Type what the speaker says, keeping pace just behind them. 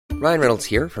Ryan Reynolds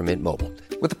here from Mint Mobile.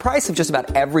 With the price of just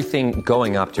about everything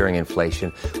going up during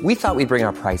inflation, we thought we'd bring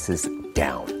our prices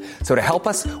down. So to help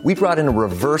us, we brought in a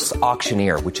reverse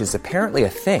auctioneer, which is apparently a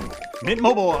thing. Mint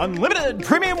Mobile Unlimited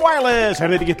Premium Wireless. How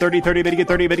to get 30, 30, bit to get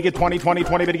 30, bit to get 20, 20,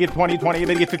 20, bit to get 20, 20,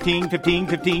 bit to get 15, 15,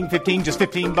 15, 15, just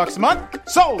 $15 a month?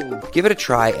 Sold! Give it a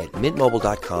try at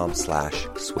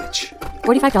mintmobile.com/switch.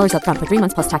 $45 up front for 3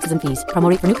 months plus taxes and fees. Promo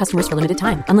rate for new customers for limited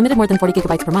time. Unlimited more than 40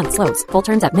 gigabytes per month. Slows full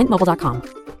terms at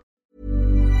mintmobile.com.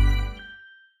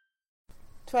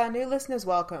 To our new listeners,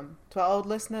 welcome. To our old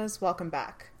listeners, welcome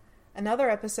back. Another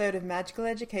episode of Magical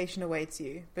Education awaits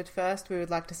you, but first we would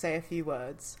like to say a few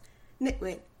words.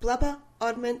 Nitwit, blubber,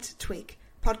 oddment, tweak.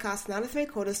 Podcast 9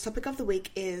 3/4 topic of the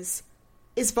week is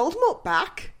Voldemort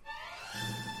back?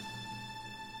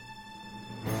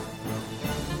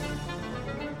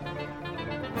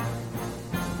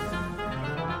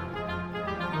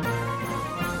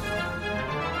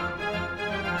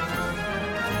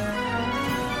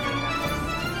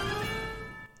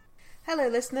 Hello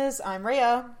listeners, I'm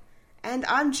Rhea. And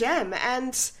I'm Jem,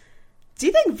 and do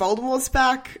you think Voldemort's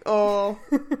back, or...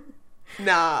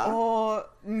 Nah. Or,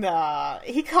 nah,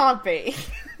 he can't be.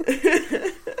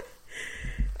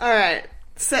 Alright,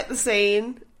 set the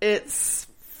scene. It's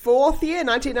 4th year,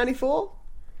 1994?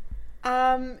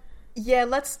 Yeah,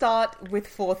 let's start with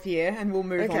 4th year, and we'll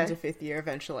move on to 5th year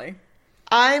eventually.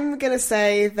 I'm gonna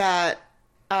say that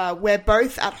we're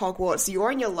both at Hogwarts.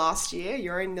 You're in your last year.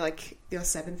 You're in, like, your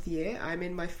 7th year. I'm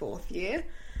in my 4th year.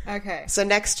 Okay. So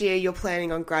next year you're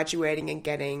planning on graduating and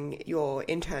getting your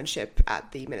internship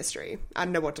at the Ministry. I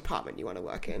don't know what department you want to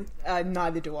work in.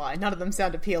 Neither do I. None of them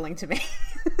sound appealing to me.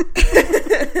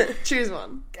 Choose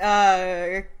one.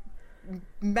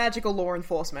 Magical law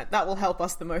enforcement. That will help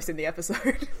us the most in the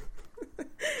episode.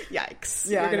 Yikes.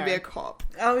 Yeah, You're going to be a cop.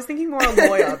 I was thinking more a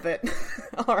lawyer, but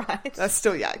alright. That's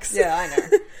still yikes. Yeah, I know.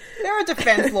 There are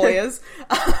defense lawyers.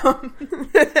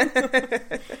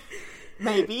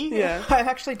 Maybe. Yeah. I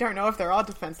actually don't know if there are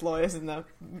defense lawyers in the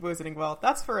wizarding world.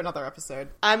 That's for another episode.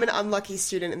 I'm an unlucky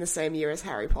student in the same year as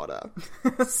Harry Potter.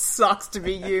 Sucks to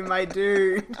be you, my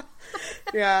dude.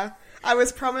 Yeah. I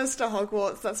was promised a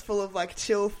Hogwarts that's full of, like,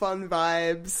 chill, fun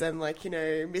vibes and, like, you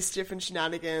know, mischief and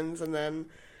shenanigans, and then...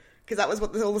 Because that was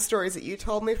what all the stories that you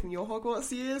told me from your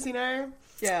Hogwarts years, you know?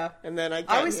 Yeah. And then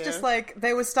I was just like,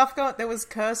 there was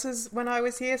curses when I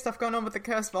was here, stuff going on with the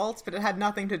cursed vaults, but it had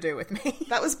nothing to do with me.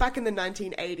 That was back in the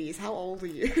 1980s. How old are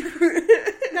you?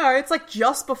 No, it's like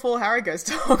just before Harry goes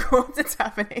to Hogwarts it's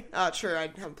happening. Oh, true. I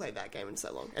haven't played that game in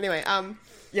so long. Anyway,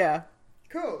 yeah.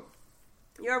 Cool.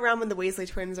 You're around when the Weasley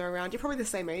twins are around. You're probably the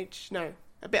same age. No,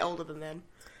 a bit older than them.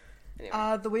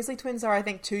 Anyway. The Weasley twins are, I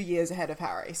think, 2 years ahead of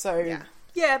Harry, so...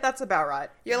 Yeah, that's about right.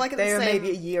 You're like they are maybe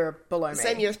a year below me.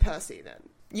 Same year as Percy, then.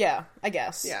 Yeah, I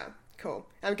guess. Yeah, cool.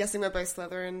 I'm guessing we're both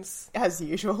Slytherins. As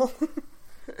usual.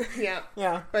 Yeah.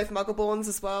 Yeah. Both Muggleborns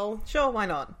as well. Sure, why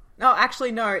not? No,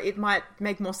 actually, no, it might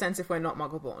make more sense if we're not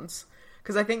Muggleborns.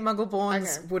 Because I think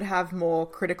Muggleborns would have more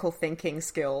critical thinking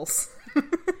skills.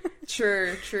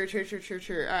 True.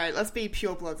 Alright, let's be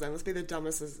purebloods then. Let's be the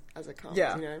dumbest as it comes, you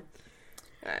know?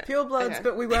 Right. Purebloods,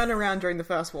 but we weren't around during the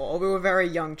First War. We were very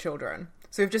young children.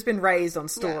 So we've just been raised on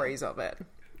stories of it.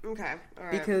 Okay,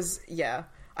 alright. Because,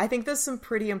 I think there's some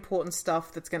pretty important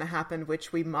stuff that's going to happen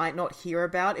which we might not hear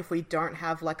about if we don't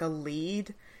have, like, a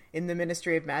lead in the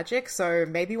Ministry of Magic. So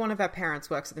maybe one of our parents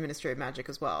works at the Ministry of Magic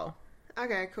as well.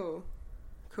 Okay, cool.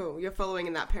 You're following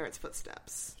in that parent's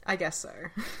footsteps. I guess so.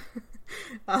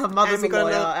 Mother's a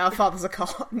lawyer, our father's a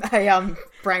cop.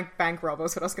 Bank robber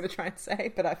is what I was going to try and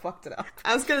say, but I fucked it up.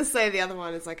 I was going to say the other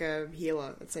one is like a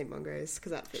healer at St. Mungo's,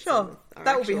 because that fits Sure,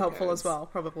 that would be helpful parents. as well,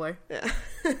 probably. Yeah.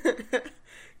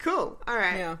 Cool,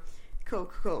 alright. Yeah.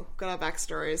 Cool. Got our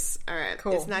backstories. Alright,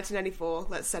 Cool. It's 1994,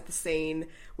 let's set the scene.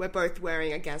 We're both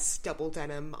wearing, I guess, double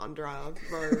denim under our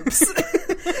robes.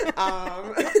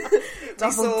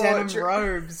 Double denim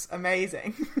robes,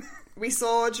 amazing. We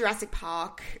saw Jurassic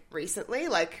Park recently,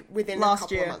 like within a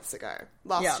couple of months ago.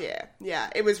 Last year. Yeah,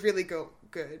 it was really good.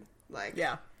 Like,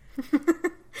 yeah.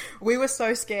 We were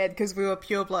so scared because we were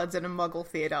purebloods in a Muggle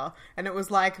theatre, and it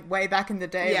was like way back in the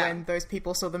day when those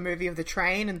people saw the movie of the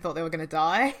train and thought they were going to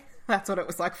die. That's what it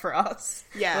was like for us.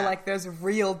 Yeah. We're like, there's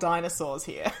real dinosaurs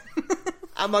here.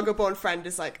 Our Muggle-born friend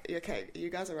is like, okay, you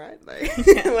guys alright? Like,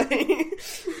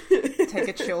 Take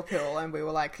a chill pill, and we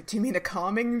were like, do you mean a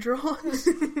calming draught?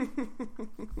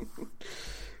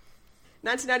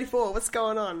 1994, what's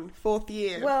going on? 4th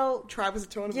year. Well, Tribe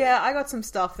tournament. Yeah, I got some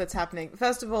stuff that's happening.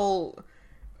 First of all,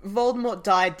 Voldemort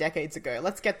died decades ago.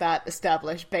 Let's get that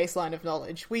established baseline of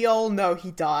knowledge. We all know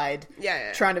he died.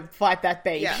 Yeah. Trying to fight that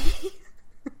baby. Yeah.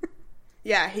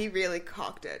 Yeah, he really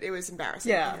cocked it. It was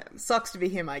embarrassing for him. Sucks to be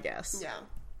him, I guess.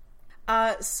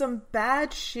 Yeah. Some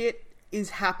bad shit is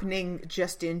happening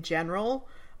just in general.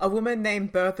 A woman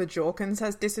named Bertha Jorkins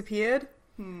has disappeared,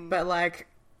 but like...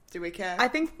 Do we care? I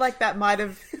think like that might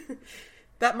have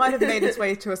made its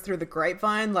way to us through the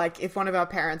grapevine. Like if one of our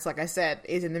parents, like I said,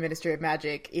 is in the Ministry of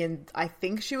Magic, I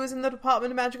think she was in the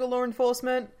Department of Magical Law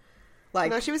Enforcement.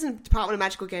 Like no, she was in Department of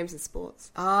Magical Games and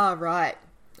Sports. Ah, right.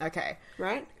 Okay.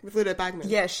 Right? With Ludo Bagman.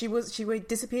 Yeah, she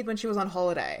disappeared when she was on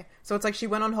holiday. So it's like she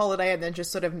went on holiday and then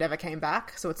just sort of never came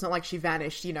back. So it's not like she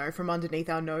vanished, from underneath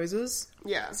our noses.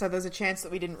 Yeah. So there's a chance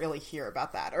that we didn't really hear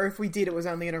about that. Or if we did, it was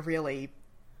only in a really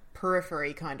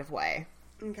periphery kind of way.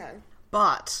 Okay.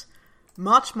 But,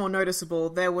 much more noticeable,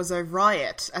 there was a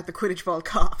riot at the Quidditch World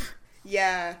Cup.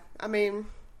 Yeah. I mean,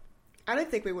 I don't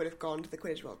think we would have gone to the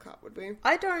Quidditch World Cup, would we?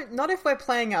 Not if we're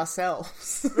playing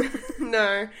ourselves.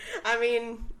 No. I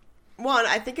mean, one,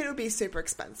 I think it would be super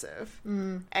expensive.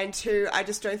 And two, I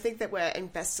just don't think that we're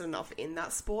invested enough in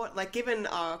that sport. Like, given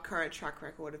our current track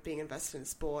record of being invested in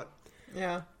sport,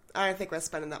 yeah, I don't think we're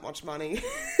spending that much money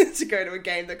to go to a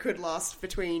game that could last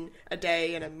between a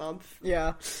day and a month.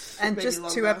 Yeah. And Maybe just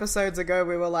longer. 2 episodes ago,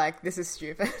 we were like, this is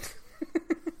stupid.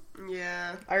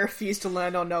 Yeah. I refuse to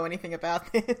learn or know anything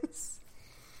about this.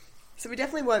 So we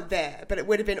definitely weren't there, but it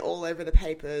would have been all over the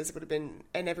papers. It would have been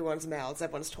in everyone's mouths.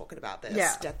 Everyone's talking about this.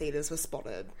 Yeah. Death Eaters were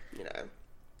spotted,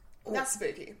 That's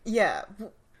spooky. Yeah.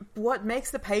 What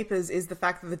makes the papers is the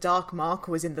fact that the dark mark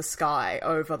was in the sky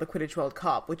over the Quidditch World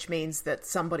Cup, which means that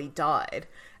somebody died.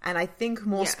 And I think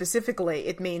more specifically,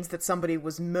 it means that somebody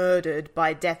was murdered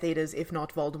by Death Eaters, if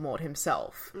not Voldemort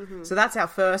himself. Mm-hmm. So that's our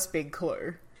first big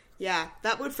clue. Yeah,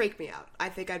 that would freak me out. I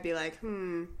think I'd be like,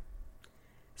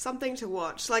 something to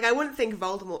watch. Like, I wouldn't think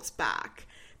Voldemort's back,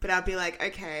 but I'd be like,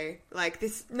 okay, like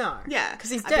this... No. Yeah.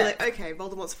 Because he's I'd dead. be like, okay,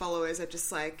 Voldemort's followers are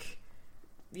just like,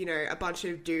 a bunch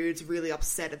of dudes really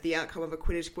upset at the outcome of a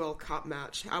Quidditch World Cup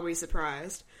match. Are we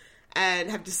surprised? And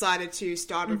have decided to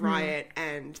start a riot,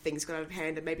 and things got out of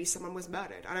hand, and maybe someone was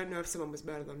murdered. I don't know if someone was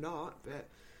murdered or not, but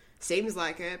seems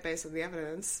like it based on the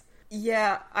evidence.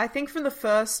 Yeah, I think from the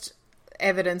first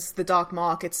evidence, the dark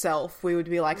mark itself, we would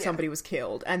be like, somebody was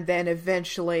killed. And then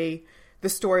eventually the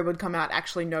story would come out,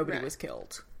 actually nobody was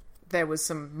killed. There was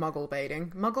some muggle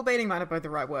baiting. Muggle baiting might not be the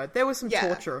right word. There was some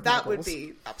torture of that muggles. would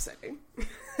be upsetting.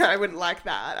 I wouldn't like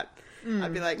that.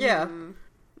 I'd be like, yeah,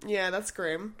 that's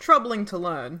grim. Troubling to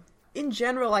learn. In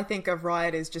general, I think a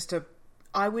riot is just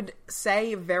I would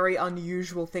say, a very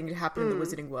unusual thing to happen in the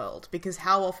wizarding world. Because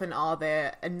how often are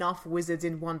there enough wizards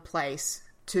in one place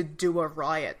to do a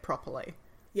riot properly?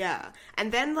 Yeah.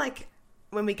 And then, like,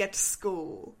 when we get to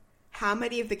school, how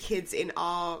many of the kids in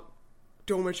our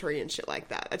dormitory and shit like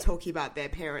that are talking about their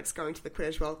parents going to the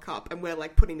Quidditch World Cup, and we're,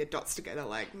 like, putting the dots together,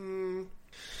 like,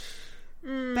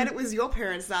 bet it was your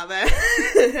parents out there.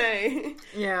 Hey.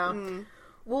 Yeah.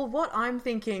 Well, what I'm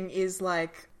thinking is,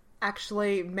 like,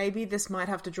 actually, maybe this might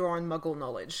have to draw on Muggle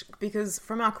knowledge, because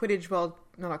from our Quidditch World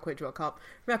Cup,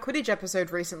 from our Quidditch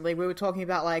episode recently, we were talking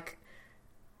about, like,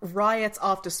 riots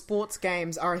after sports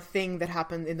games are a thing that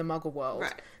happened in the Muggle world.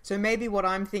 Right. So maybe what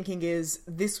I'm thinking is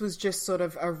this was just sort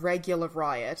of a regular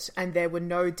riot, and there were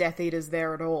no Death Eaters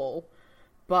there at all,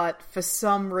 but for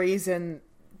some reason,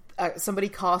 somebody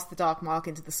cast the dark mark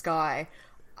into the sky,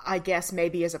 I guess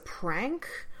maybe as a prank,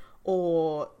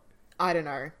 or, I don't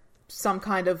know, some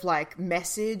kind of, like,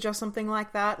 message or something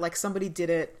like that. Like, somebody did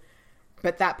it,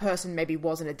 but that person maybe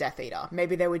wasn't a Death Eater.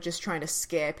 Maybe they were just trying to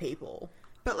scare people.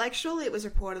 But, like, surely it was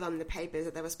reported on the papers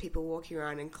that there was people walking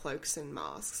around in cloaks and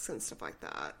masks and stuff like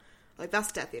that. Like,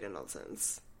 that's Death Eater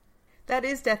nonsense. That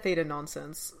is Death Eater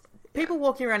nonsense. People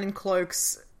walking around in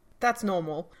cloaks, that's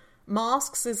normal.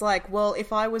 Masks is like, well,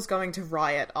 if I was going to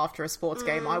riot after a sports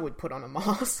game, I would put on a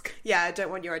mask. Yeah, I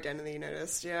don't want your identity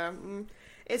noticed, yeah.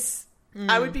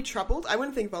 I would be troubled. I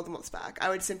wouldn't think Voldemort's back. I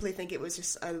would simply think it was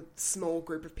just a small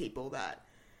group of people that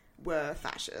were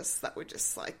fascists that were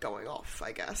just, like, going off,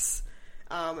 I guess.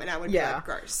 And I would be like,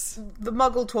 gross. The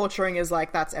Muggle torturing is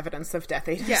like, that's evidence of Death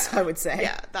Eaters, I would say.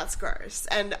 Yeah, that's gross.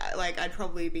 And, like, I'd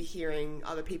probably be hearing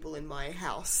other people in my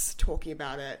house talking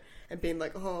about it and being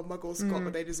like, oh, Muggles got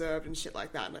what they deserved and shit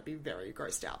like that, and I'd be very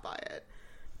grossed out by it.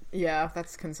 Yeah,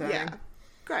 that's concerning. Yeah.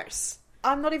 Gross.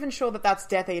 I'm not even sure that that's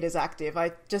Death Eaters active.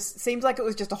 Seems like it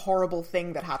was just a horrible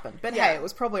thing that happened. But hey, it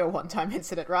was probably a one-time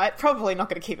incident, right? Probably not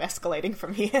going to keep escalating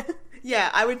from here.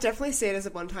 Yeah, I would definitely see it as a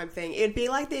one-time thing. It'd be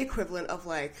like the equivalent of,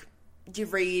 like, you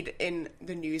read in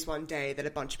the news one day that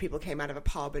a bunch of people came out of a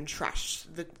pub and trashed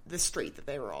the street that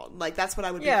they were on. Like, that's what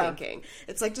I would be thinking.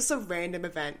 It's, like, just a random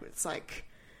event. It's, like,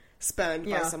 spurned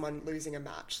by someone losing a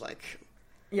match. Like,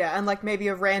 Yeah, and like maybe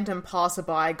a random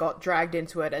passerby got dragged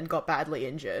into it and got badly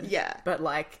injured. Yeah. But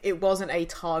like it wasn't a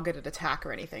targeted attack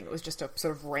or anything. It was just a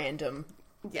sort of random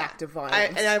act of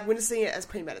violence. And I wouldn't see it as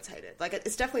premeditated. Like,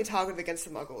 it's definitely targeted against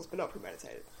the Muggles, but not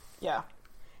premeditated. Yeah.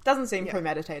 Doesn't seem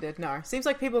premeditated, no. Seems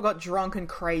like people got drunk and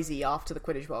crazy after the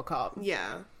Quidditch World Cup.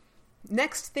 Yeah.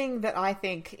 Next thing that I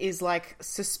think is like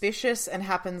suspicious and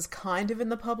happens kind of in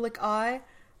the public eye,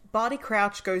 Barty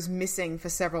Crouch goes missing for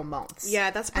several months.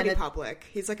 Yeah, that's pretty public.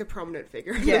 He's like a prominent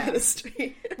figure in Yeah. the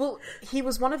ministry. Well, he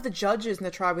was one of the judges in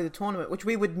the Triwether tournament, which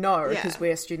we would know because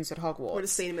we're students at Hogwarts. Would have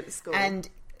seen him at the school. And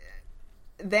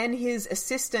then his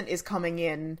assistant is coming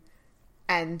in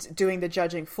and doing the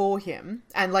judging for him.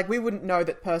 And, like, we wouldn't know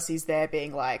that Percy's there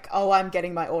being like, oh, I'm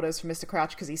getting my orders from Mr. Crouch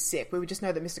because he's sick. We would just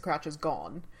know that Mr. Crouch is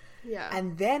gone. Yeah.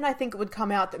 And then I think it would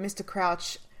come out that Mr.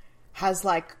 Crouch has,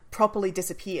 like, properly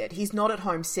disappeared. He's not at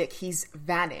home sick. He's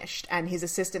vanished. And his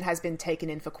assistant has been taken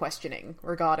in for questioning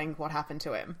regarding what happened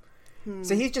to him.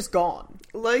 So he's just gone.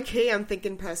 Low-key, I'm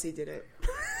thinking Percy did it.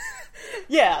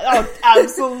 Yeah, oh,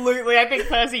 absolutely. I think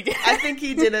Percy did. I think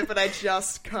he did it, but I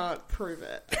just can't prove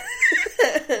it.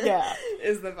 Yeah.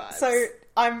 Is the vibe. So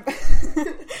I'm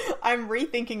I'm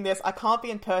rethinking this. I can't be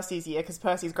in Percy's year because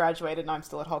Percy's graduated and I'm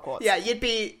still at Hogwarts. Yeah, you'd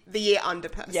be the year under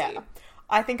Percy. Yeah.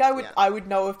 I think I would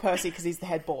know of Percy because he's the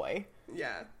head boy.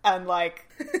 Yeah. And like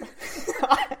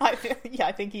I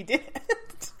think he did.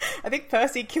 I think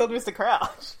Percy killed Mr.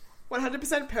 Crouch.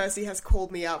 100% Percy has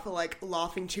called me out for, like,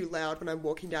 laughing too loud when I'm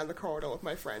walking down the corridor with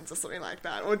my friends or something like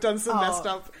that. Or done some messed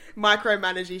up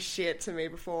micromanagey shit to me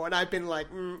before, and I've been like,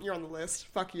 you're on the list.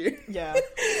 Fuck you. Yeah.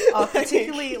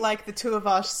 Particularly, like, the two of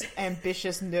us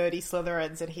ambitious, nerdy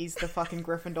Slytherins, and he's the fucking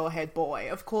Gryffindor head boy.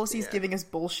 Of course he's giving us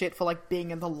bullshit for, like,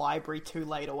 being in the library too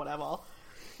late or whatever.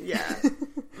 Yeah.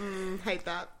 Hate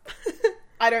that.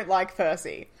 I don't like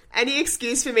Percy. Any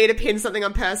excuse for me to pin something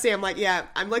on Percy, I'm like, yeah,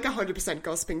 I'm like 100%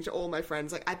 gossiping to all my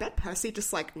friends. Like, I bet Percy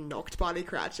just, like, knocked Barty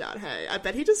Crouch out, hey. I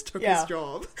bet he just took his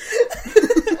job.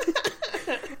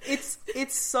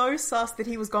 It's so sus that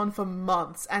he was gone for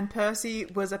months, and Percy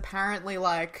was apparently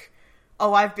like,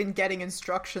 oh, I've been getting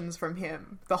instructions from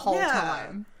him the whole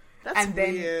time. That's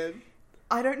weird.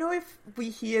 I don't know if we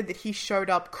hear that he showed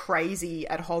up crazy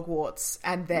at Hogwarts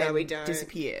and then we don't.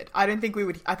 disappeared. I don't think we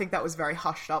would. I think that was very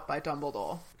hushed up by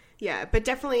Dumbledore. Yeah, but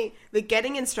definitely the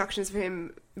getting instructions from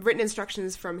him, written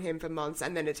instructions from him for months,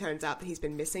 and then it turns out that he's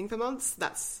been missing for months,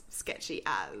 that's sketchy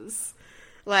as.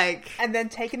 Like... And then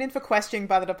taken in for questioning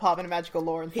by the Department of Magical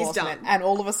Law Enforcement. He's done. And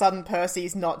all of a sudden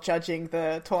Percy's not judging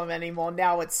the tournament anymore.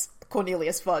 Now it's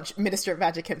Cornelius Fudge, Minister of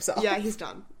Magic himself. Yeah, he's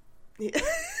done.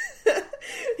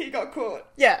 He got caught.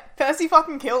 Yeah, Percy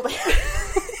fucking killed him.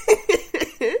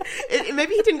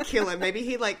 Maybe he didn't kill him. Maybe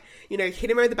he, like, you know, hit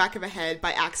him over the back of the head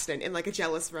by accident in, like, a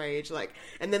jealous rage, like,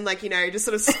 and then, like, you know, just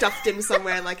sort of stuffed him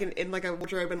somewhere, like, in like, a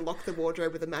wardrobe and locked the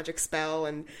wardrobe with a magic spell,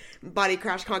 and Barty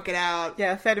Crouch can't get out.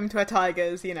 Yeah, fed him to our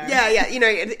tigers, you know. Yeah, you know,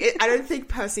 I don't think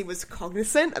Percy was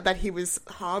cognizant that he was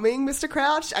harming Mr.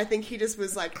 Crouch. I think he just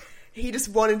was, like... He just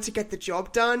wanted to get the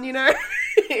job done, you know?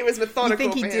 It was methodical.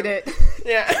 You think he did it?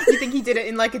 Yeah. You think he did it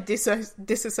in like a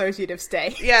disassociative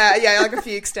state? Yeah, like a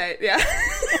fugue state, yeah.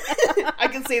 I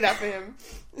can see that for him.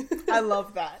 I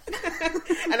love that.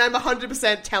 And I'm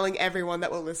 100% telling everyone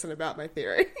that will listen about my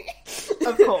theory.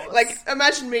 Of course. Like,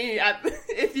 imagine me,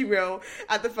 if you will,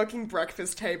 at the fucking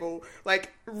breakfast table,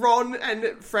 like, Ron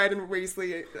and Fred and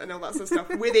Weasley and all that sort of stuff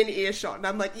within earshot, and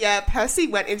I'm like, yeah, Percy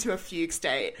went into a fugue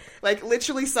state. Like,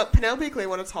 literally, Penelope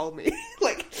Clearwater told me.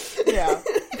 Like... Yeah.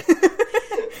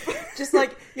 Just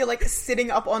like, you're like sitting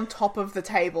up on top of the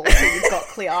table so you've got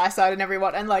clear eyesight and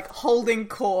everyone, and like holding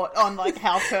court on like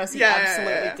how Percy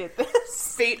absolutely did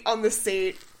this. Feet on the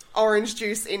seat, orange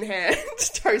juice in hand,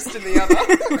 toast in the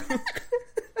other.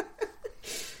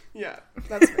 Yeah,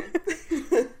 that's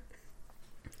me.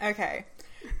 Okay.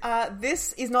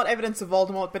 This is not evidence of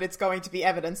Voldemort, but it's going to be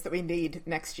evidence that we need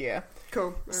next year.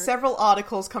 Cool. Right. Several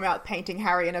articles come out painting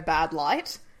Harry in a bad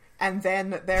light. And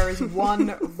then there is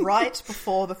one right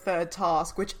before the third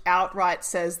task, which outright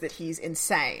says that he's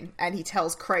insane, and he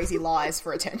tells crazy lies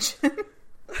for attention.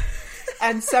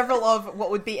 And several of what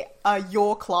would be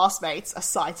your classmates are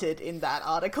cited in that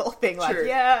article, being like, True.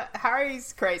 yeah,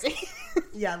 Harry's crazy.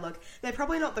 Yeah, look, they're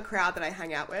probably not the crowd that I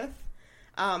hang out with,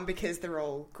 because they're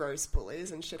all gross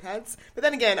bullies and shitheads. But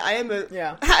then again, I am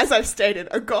as I've stated,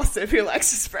 a gossip who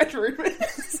likes to spread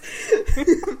rumours.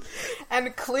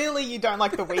 And clearly you don't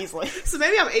like the Weasley. So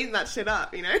maybe I'm eating that shit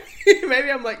up, you know? Maybe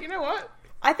I'm like, you know what?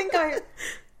 I think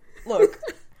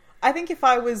if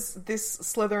I was this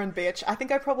Slytherin bitch, I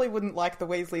think I probably wouldn't like the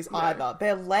Weasleys either.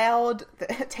 They're loud,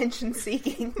 they're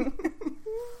attention-seeking.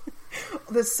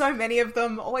 There's so many of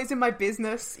them, always in my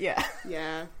business. Yeah.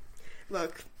 Yeah.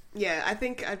 Look, yeah, I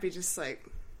think I'd be just, like,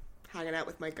 hanging out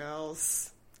with my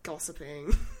girls,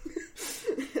 gossiping.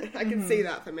 I can see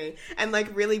that for me. And,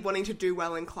 like, really wanting to do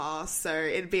well in class, so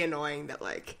it'd be annoying that,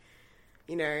 like,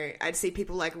 you know, I'd see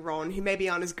people like Ron, who maybe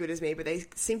aren't as good as me, but they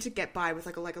seem to get by with,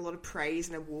 like a lot of praise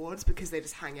and awards because they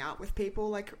just hang out with people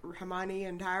like Hermione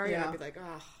and Harry, and I'd be like,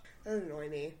 oh, that would annoy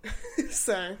me.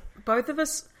 So... Both of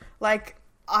us, like...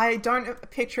 I don't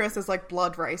picture us as, like,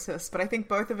 blood racists, but I think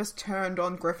both of us turned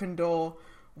on Gryffindor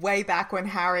way back when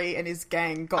Harry and his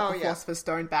gang got the Philosopher's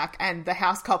Stone back, and the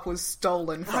house cup was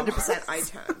stolen from 100% us. I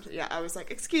turned. Yeah, I was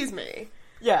like, excuse me.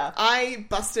 Yeah. I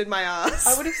busted my ass.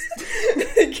 I would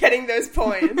have... getting those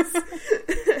points.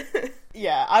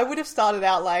 Yeah, I would have started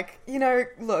out like, you know,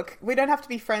 look, we don't have to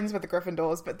be friends with the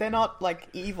Gryffindors, but they're not, like,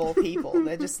 evil people.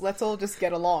 They're just, let's all just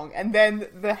get along. And then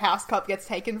the house cup gets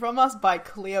taken from us by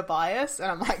clear bias,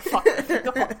 and I'm like, fuck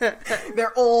it.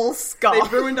 They're all scum.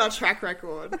 They've ruined our track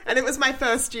record. And it was my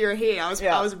first year here.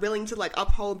 I was willing to, like,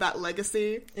 uphold that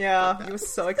legacy. Yeah, you were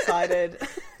so excited.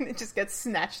 It just gets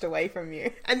snatched away from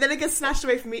you. And then it gets snatched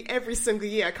away from me every single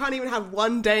year. I can't even have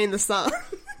one day in the sun.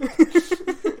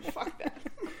 Fuck that.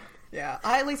 Yeah,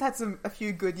 I at least had a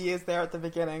few good years there at the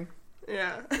beginning.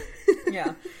 Yeah.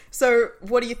 Yeah. So,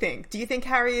 what do you think? Do you think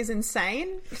Harry is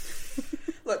insane?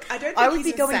 Look, I don't think I would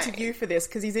he's be going insane. to you for this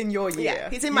because he's in your year. Yeah,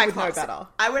 he's in you my would class. Know better.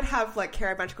 I would have, like,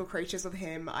 Care Magical Creatures with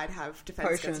him. I'd have Defense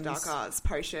Potions. Against Dark Arts,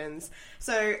 potions.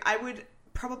 So I would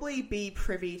probably be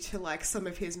privy to, like, some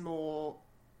of his more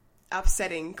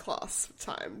upsetting class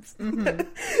times.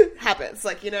 Habits.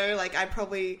 Like, you know, like, I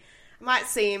might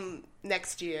see him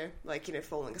next year, like, you know,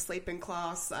 falling asleep in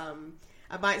class.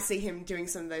 I might see him doing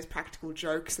some of those practical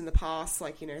jokes in the past,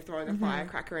 like, you know, throwing a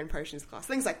firecracker in potions class,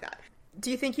 things like that. Do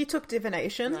you think you took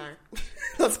divination? No.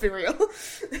 Let's be real.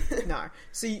 No.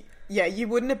 So, you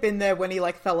wouldn't have been there when he,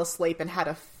 like, fell asleep and had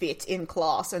a fit in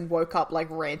class and woke up, like,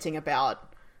 ranting about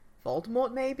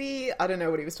Voldemort, maybe? I don't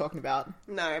know what he was talking about.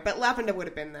 No, but Lavender would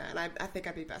have been there, and I think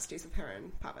I'd be besties with her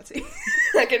and Parvati.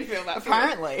 I can feel that.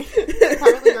 Apparently.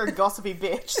 Apparently you're a gossipy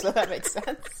bitch, so that makes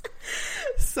sense.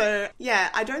 So, yeah,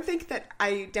 I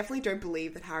definitely don't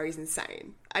believe that Harry's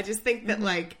insane. I just think that,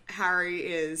 like, Harry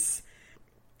is,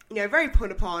 you know, very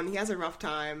put upon. He has a rough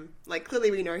time. Like,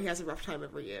 clearly we know he has a rough time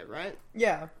every year, right?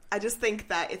 Yeah. I just think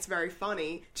that it's very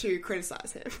funny to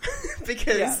criticize him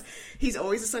because he's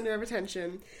always the center of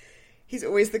attention. He's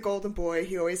always the golden boy.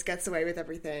 He always gets away with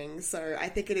everything. So I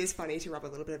think it is funny to rub a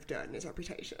little bit of dirt in his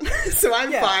reputation. So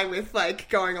I'm fine with, like,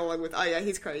 going along with, oh yeah,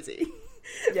 he's crazy.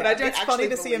 Yeah, but I don't it's funny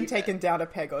to see him it. taken down a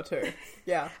peg or two.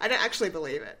 Yeah. I don't actually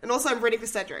believe it. And also I'm ready for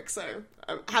Cedric, so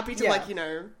I'm happy to, like, you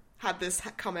know, have this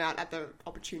come out at the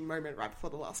opportune moment right before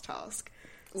the last task.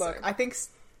 Look, I think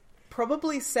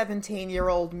probably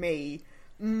 17-year-old me,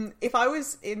 if I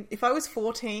was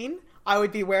 14... I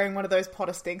would be wearing one of those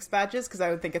Potter Stinks badges because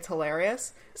I would think it's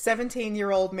hilarious.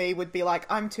 17-year-old me would be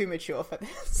like, I'm too mature for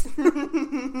this.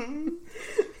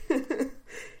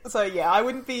 So yeah, I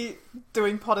wouldn't be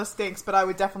doing Potter Stinks, but I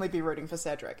would definitely be rooting for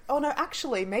Cedric. Oh no,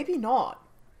 actually, maybe not.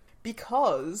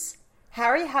 Because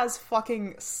Harry has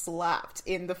fucking slapped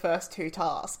in the first two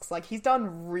tasks. Like, he's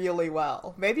done really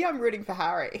well. Maybe I'm rooting for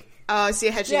Harry. Oh, so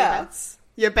you're hedging your bets?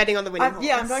 You're betting on the winning horse?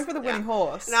 Yeah, I'm going for the winning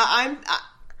horse. Now,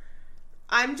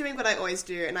 I'm doing what I always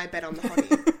do, and I bet on the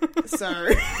hottie.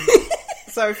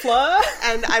 So Fleur?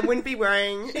 And I wouldn't be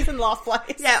wearing... She's in last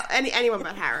place. Yeah, anyone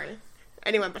but Harry.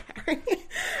 Anyone but Harry.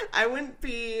 I wouldn't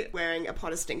be wearing a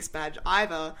Potter Stinks badge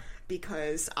either,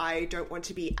 because I don't want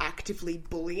to be actively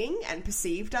bullying and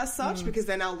perceived as such, because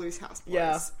then I'll lose house points.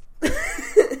 Yeah.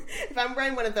 If I'm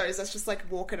wearing one of those, that's just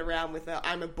like walking around with a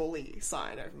 "I'm a bully"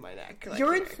 sign over my neck. Like,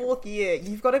 you're in fourth year.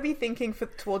 You've got to be thinking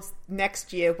towards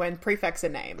next year when prefects are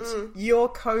named. You're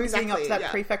cozying up to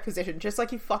that prefect position, just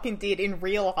like you fucking did in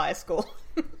real high school,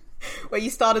 where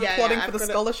you started plotting for the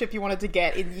scholarship you wanted to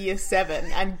get in year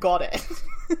 7 and got it.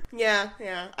 Yeah.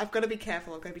 I've got to be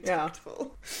careful. I've got to be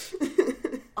tactful.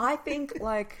 I think,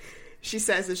 like... She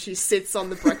says as she sits on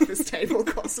the breakfast table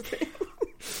gossiping.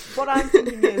 What I'm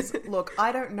thinking is, look,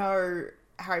 I don't know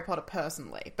Harry Potter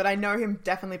personally, but I know him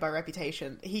definitely by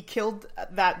reputation. He killed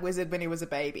that wizard when he was a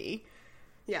baby.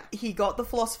 Yeah. He got the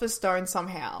Philosopher's Stone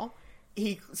somehow.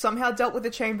 He somehow dealt with the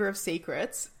Chamber of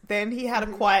Secrets. Then he had a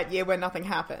quiet year where nothing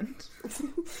happened.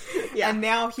 Yeah. And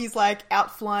now he's, like,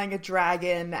 out flying a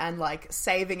dragon and, like,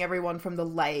 saving everyone from the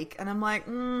lake. And I'm like,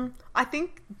 I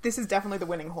think this is definitely the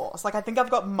winning horse. Like, I think I've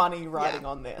got money riding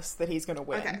on this, that he's going to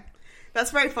win. Okay.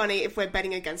 That's very funny if we're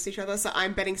betting against each other. So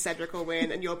I'm betting Cedric will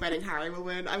win and you're betting Harry will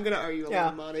win. I'm going to owe you a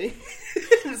lot of money.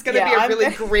 It's going to be a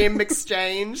really grim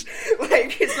exchange.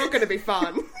 Like, it's not going to be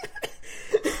fun.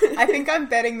 I think I'm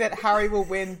betting that Harry will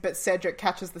win, but Cedric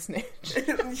catches the snitch.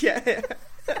 Yeah.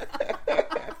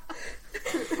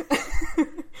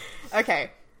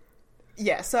 Okay.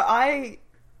 Yeah, so I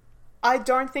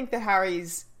don't think that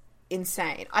Harry's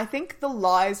insane. I think the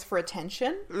lies for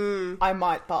attention, I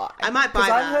might buy. I might buy that.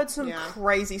 Because I've heard some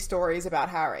crazy stories about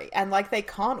Harry, and, like, they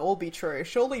can't all be true.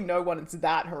 Surely no one is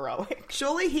that heroic.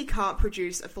 Surely he can't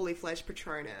produce a fully fledged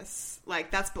Patronus.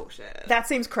 Like, that's bullshit. That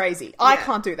seems crazy. I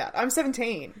can't do that. I'm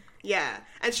 17. Yeah.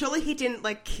 And surely he didn't,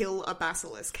 like, kill a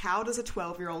basilisk. How does a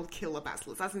 12-year-old kill a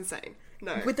basilisk? That's insane.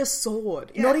 No. With a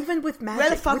sword. Yeah. Not even with magic. Where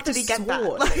the fuck did he get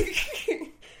that?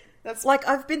 Like... That's like,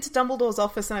 I've been to Dumbledore's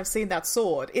office and I've seen that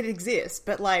sword. It exists,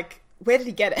 but, like, where did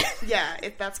he get it? Yeah,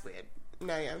 that's weird.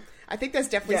 No, yeah. I think there's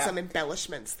definitely some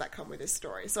embellishments that come with this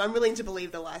story, so I'm willing to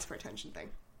believe the lies for attention thing.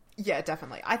 Yeah,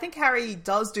 definitely. I think Harry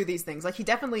does do these things. Like, he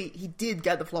did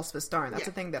get the Philosopher's Stone. That's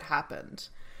a thing that happened.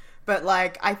 But,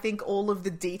 like, I think all of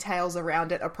the details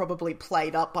around it are probably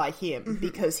played up by him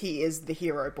because he is the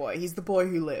hero boy. He's the boy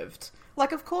who lived.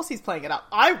 Like, of course he's playing it up.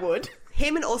 I would.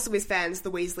 Him and also his fans,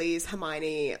 the Weasleys,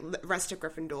 Hermione, rest of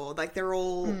Gryffindor, like, they're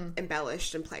all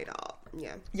embellished and played up.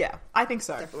 Yeah. Yeah, I think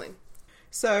so. Definitely.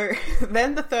 So,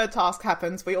 then the third task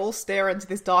happens. We all stare into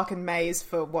this darkened maze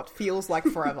for what feels like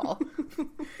forever.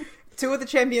 Two of the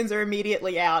champions are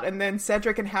immediately out, and then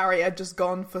Cedric and Harry are just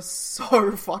gone for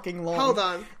so fucking long. Hold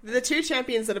on. The two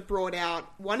champions that are brought out,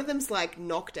 one of them's, like,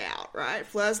 knocked out, right?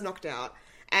 Fleur's knocked out.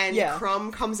 And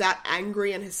Crumb comes out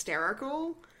angry and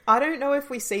hysterical. I don't know if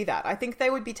we see that. I think they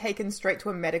would be taken straight to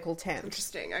a medical tent.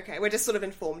 Interesting. Okay. We're just sort of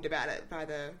informed about it by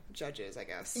the judges, I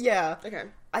guess. Yeah. Okay.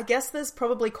 I guess there's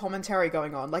probably commentary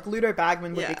going on. Like, Ludo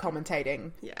Bagman would be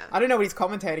commentating. Yeah. I don't know what he's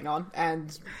commentating on.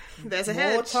 And there's a more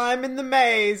hedge. Time in the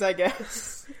maze, I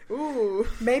guess. Ooh.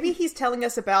 Maybe he's telling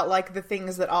us about, like, the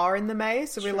things that are in the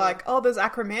maze. So we're like, oh, there's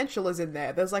acromantulas in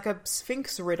there. There's, like, a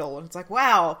Sphinx riddle. And it's like,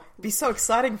 wow, it'd be so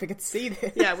exciting if we could see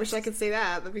this. Yeah, I wish I could see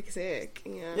that. That'd be sick.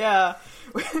 Yeah.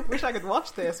 Wish I could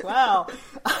watch this. Wow.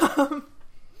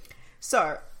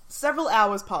 So, several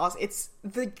hours pass.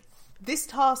 This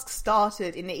task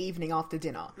started in the evening after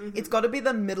dinner. It's got to be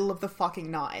the middle of the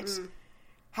fucking night.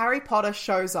 Harry Potter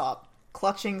shows up,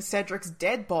 clutching Cedric's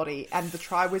dead body and the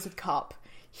Triwizard Cup.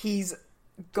 He's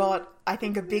got, I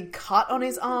think, a big cut on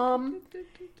his arm.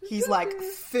 He's, like,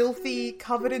 filthy,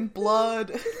 covered in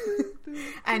blood.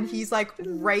 And he's, like,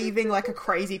 raving like a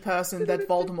crazy person that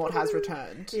Voldemort has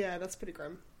returned. Yeah, that's pretty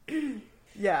grim.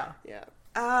 Yeah. Yeah.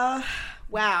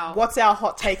 Wow. What's our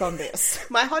hot take on this?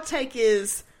 My hot take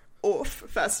is, oof,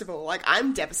 first of all. Like,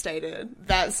 I'm devastated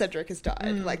that Cedric has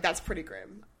died. Like, that's pretty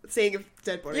grim. Seeing a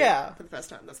dead body for the first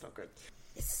time, that's not good.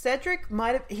 Cedric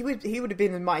might have... He would have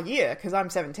been in my year, because I'm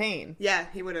 17. Yeah,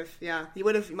 he would have. Yeah. He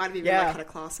might have even like, had a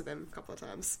class with him a couple of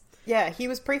times. Yeah, he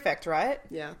was prefect, right?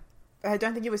 Yeah. I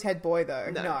don't think he was head boy, though.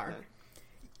 No.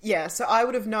 Yeah, so I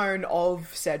would have known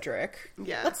of Cedric.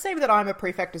 Yeah. Let's say that I'm a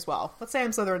prefect as well. Let's say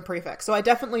I'm Slytherin prefect. So I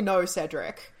definitely know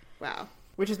Cedric. Wow.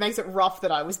 Which just makes it rough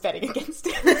that I was betting against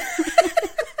him.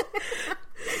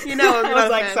 You know, I'm I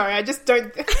was like, sorry, I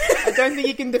don't think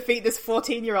you can defeat this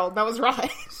 14-year-old. That was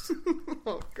right.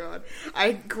 Oh, God.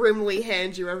 I grimly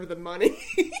hand you over the money.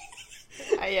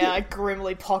 I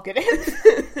grimly pocket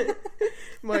it.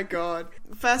 My God.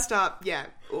 First up, yeah,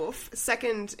 oof.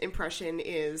 Second impression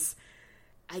is,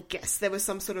 I guess there was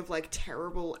some sort of, like,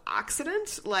 terrible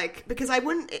accident. Like, because I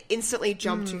wouldn't instantly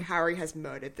jump to Harry has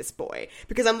murdered this boy.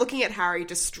 Because I'm looking at Harry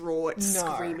distraught,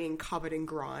 screaming, covered in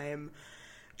grime,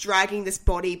 dragging this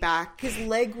body back. His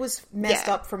leg was messed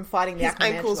up from fighting the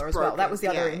acromantula as well. That was the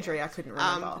other injury I couldn't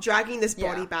remember. Dragging this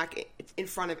body back in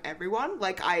front of everyone.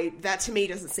 Like, that to me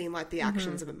doesn't seem like the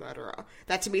actions of a murderer.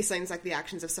 That to me seems like the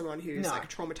actions of someone who's, like,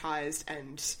 traumatized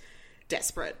and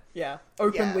desperate. Yeah.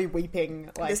 Openly weeping.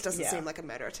 Like, this doesn't seem like a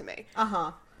murderer to me.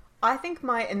 I think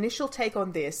my initial take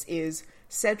on this is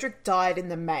Cedric died in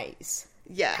the maze.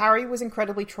 Yeah. Harry was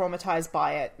incredibly traumatized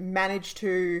by it, managed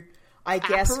to... I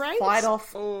guess fight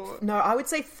off... No, I would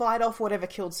say fight off whatever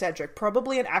killed Cedric.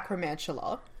 Probably an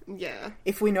acromantula. Yeah.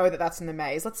 If we know that that's in the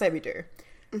maze. Let's say we do.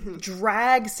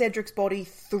 Drag Cedric's body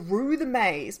through the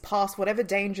maze, past whatever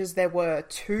dangers there were,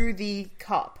 to the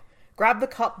cup. Grab the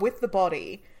cup with the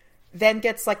body, then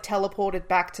gets, like, teleported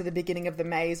back to the beginning of the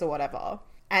maze or whatever.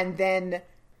 And then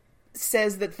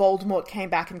says that Voldemort came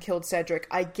back and killed Cedric,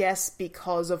 I guess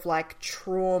because of, like,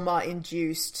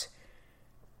 trauma-induced...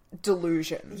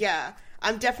 delusion. Yeah.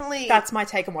 I'm definitely... That's my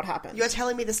take on what happened. You're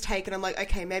telling me this take, and I'm like,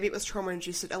 okay, maybe it was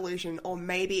trauma-induced illusion, or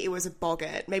maybe it was a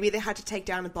boggart. Maybe they had to take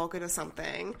down a boggart or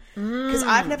something. Because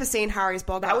I've never seen Harry's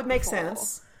boggart That would make before.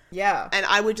 sense. Yeah. And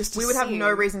I would just We would have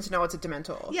no reason to know it's a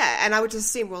Dementor. Yeah, and I would just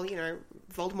assume, well,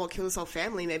 Voldemort killed his whole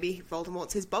family. Maybe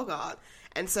Voldemort's his boggart.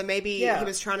 And so maybe he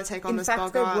was trying to take on this boggart.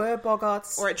 In fact, there were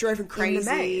boggarts. Or it drove him crazy. In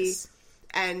the maze.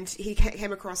 And he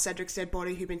came across Cedric's dead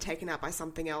body who'd been taken out by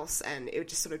something else, and it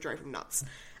just sort of drove him nuts.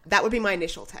 That would be my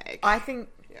initial take. I think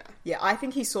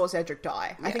he saw Cedric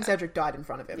die. I think Cedric died in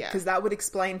front of him. Because that would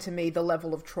explain to me the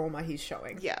level of trauma he's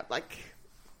showing. Yeah, like...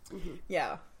 Mm-hmm.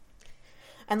 Yeah.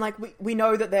 And, like, we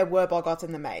know that there were boggarts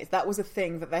in the maze. That was a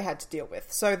thing that they had to deal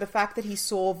with. So the fact that he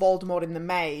saw Voldemort in the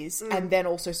maze and then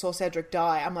also saw Cedric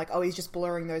die, I'm like, oh, he's just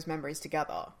blurring those memories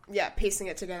together. Yeah, piecing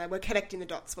it together. We're connecting the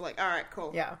dots. We're like, all right,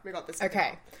 cool. Yeah. We got this.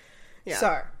 Okay. Yeah.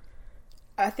 So,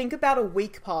 I think about a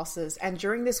week passes, and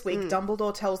during this week,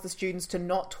 Dumbledore tells the students to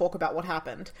not talk about what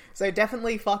happened. So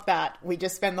definitely fuck that. We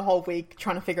just spend the whole week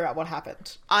trying to figure out what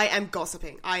happened. I am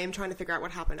gossiping. I am trying to figure out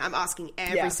what happened. I'm asking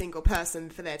every single person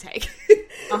for their take.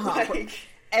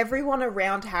 Everyone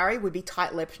around Harry would be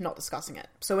tight-lipped not discussing it.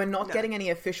 So we're not getting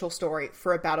any official story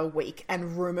for about a week,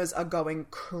 and rumours are going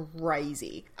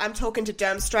crazy. I'm talking to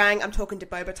Durmstrang, I'm talking to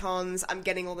Beauxbatons, I'm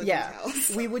getting all the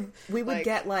details. We would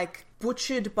get, like,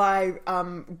 butchered by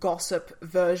gossip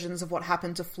versions of what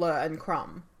happened to Fleur and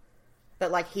Crumb.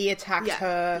 That, like, he attacked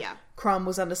her, Crumb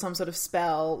was under some sort of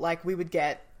spell, like, we would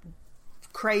get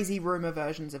crazy rumour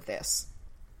versions of this.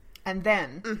 And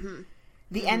then...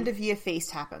 The end of year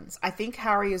feast happens. I think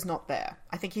Harry is not there.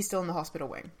 I think he's still in the hospital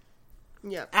wing.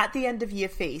 Yeah. At the end of year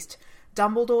feast,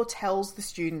 Dumbledore tells the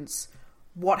students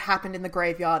what happened in the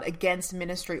graveyard against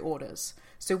Ministry orders.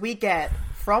 So we get,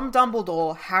 from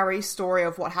Dumbledore, Harry's story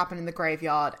of what happened in the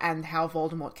graveyard and how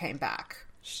Voldemort came back.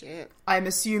 Shit. I'm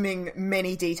assuming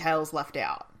many details left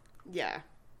out. Yeah.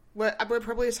 We're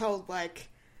probably told, like,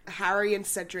 Harry and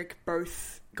Cedric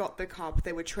both got the cup.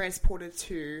 They were transported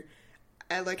to...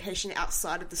 a location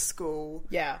outside of the school.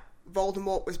 Yeah.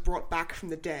 Voldemort was brought back from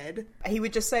the dead. He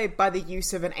would just say by the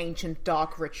use of an ancient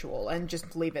dark ritual and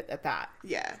just leave it at that.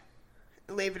 Yeah.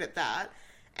 Leave it at that.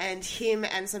 And him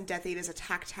and some Death Eaters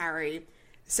attacked Harry.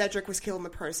 Cedric was killed in the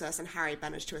process, and Harry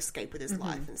managed to escape with his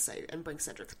life and bring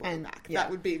Cedric's body back. Yeah.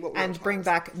 That would be what we And bring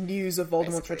back news of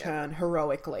Voldemort's Basically, return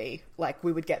heroically. Like,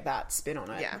 we would get that spin on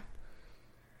it. Yeah.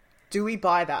 Do we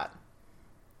buy that?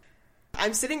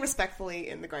 I'm sitting respectfully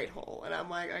in the Great Hall, and I'm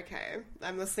like, okay,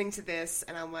 I'm listening to this,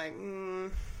 and I'm like,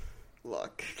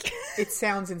 look. It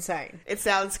sounds insane. It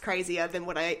sounds crazier than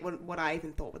what I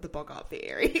even thought with the Boggart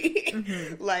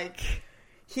theory. Like...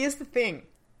 Here's the thing.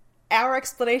 Our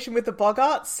explanation with the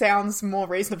Boggart sounds more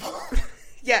reasonable.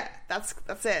 Yeah, that's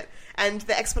it. And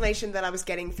the explanation that I was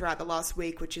getting throughout the last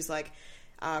week, which is like,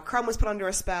 Crumb was put under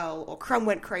a spell, or Crumb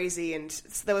went crazy and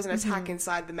there was an attack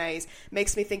inside the maze,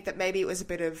 makes me think that maybe it was a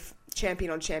bit of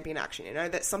champion on champion action,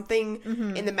 that something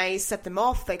in the maze set them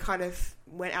off, they kind of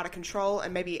went out of control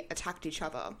and maybe attacked each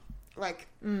other. Like,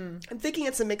 I'm thinking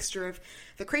it's a mixture of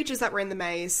the creatures that were in the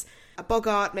maze, a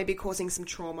Boggart maybe causing some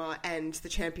trauma, and the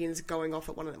champions going off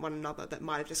at one another that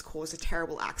might have just caused a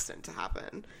terrible accident to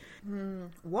happen.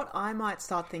 What I might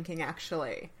start thinking,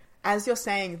 actually, as you're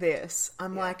saying this,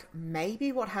 I'm like,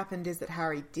 maybe what happened is that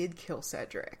Harry did kill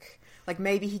Cedric. Like,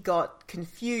 maybe he got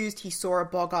confused, he saw a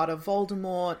Boggart of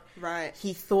Voldemort. Right.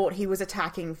 He thought he was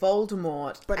attacking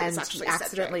Voldemort. But it and was actually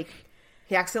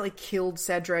he accidentally killed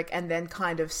Cedric and then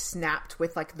kind of snapped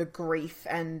with, like, the grief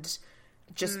and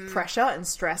just pressure and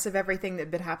stress of everything that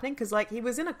had been happening. Because, like, he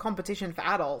was in a competition for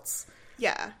adults.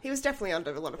 Yeah, he was definitely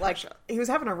under a lot of pressure. He was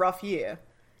having a rough year.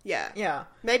 Yeah. Yeah.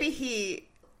 Maybe he,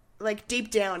 like,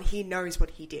 deep down, he knows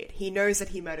what he did. He knows that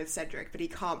he murdered Cedric, but he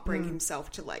can't bring himself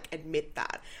to, like, admit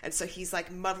that. And so he's,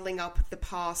 like, muddling up the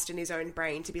past in his own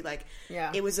brain to be like,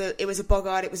 it was a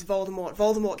Boggart, it was Voldemort.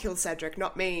 Voldemort killed Cedric,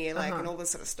 not me, like, and all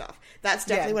this sort of stuff. That's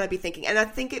definitely what I'd be thinking. And I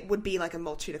think it would be, like, a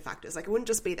multitude of factors. Like, it wouldn't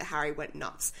just be that Harry went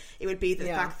nuts. It would be the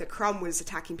fact that Crumb was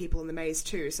attacking people in the maze,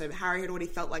 too. So Harry had already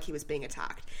felt like he was being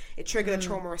attacked. It triggered a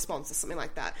trauma response or something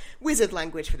like that. Wizard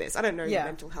language for this. I don't know your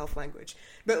mental health language.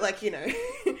 But, like,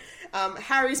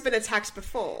 Harry's been attacked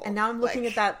before. And now I'm looking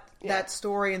at that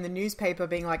story in the newspaper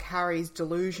being like, Harry's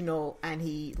delusional and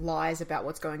he lies about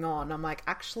what's going on. I'm like,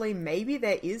 actually, maybe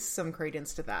there is some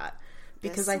credence to that.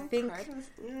 Because I think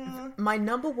my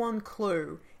number one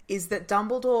clue is that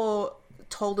Dumbledore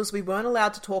told us we weren't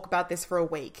allowed to talk about this for a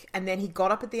week. And then he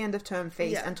got up at the end of term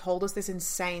feast and told us this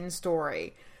insane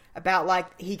story about,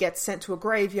 like, he gets sent to a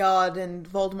graveyard and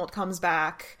Voldemort comes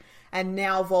back. And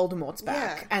now Voldemort's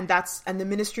back. And the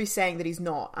Ministry's saying that he's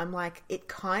not. I'm like, it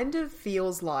kind of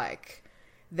feels like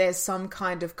there's some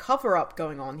kind of cover-up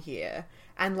going on here,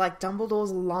 and, like,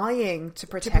 Dumbledore's lying to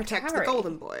protect Harry. the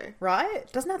Golden Boy.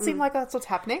 Right? Doesn't that seem like that's what's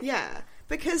happening? Yeah,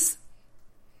 because,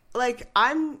 like,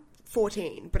 I'm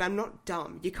 14, but I'm not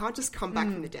dumb. You can't just come back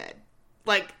from the dead.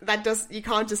 Like, you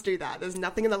can't just do that. There's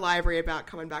nothing in the library about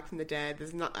coming back from the dead.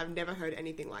 I've never heard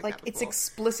anything like that before. It's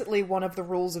explicitly one of the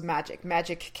rules of magic.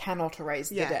 Magic cannot erase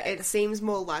the dead. It seems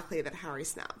more likely that Harry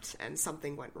snapped and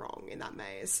something went wrong in that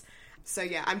maze. So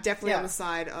yeah, I'm definitely on the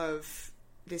side of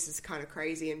this is kind of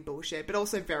crazy and bullshit, but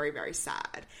also very, very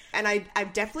sad. And I'm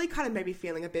definitely kind of maybe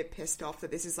feeling a bit pissed off that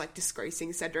this is, like,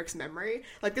 disgracing Cedric's memory.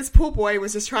 Like, this poor boy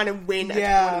was just trying to win a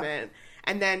tournament.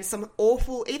 And then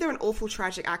either an awful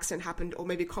tragic accident happened or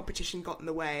maybe competition got in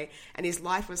the way and his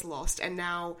life was lost. And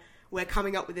now we're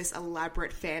coming up with this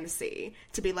elaborate fantasy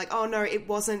to be like, oh no, it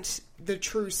wasn't the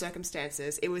true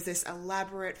circumstances. It was this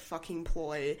elaborate fucking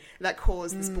ploy that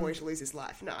caused this boy to lose his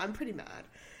life. No, I'm pretty mad.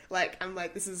 Like, I'm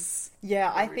like, this is...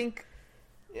 Yeah, I think...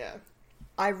 Yeah.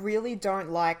 I really don't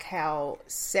like how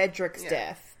Cedric's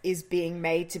death is being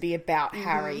made to be about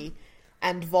Harry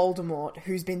and Voldemort,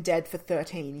 who's been dead for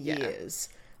 13 years.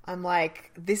 I'm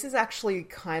like, this is actually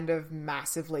kind of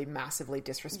massively, massively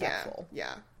disrespectful.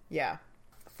 Yeah.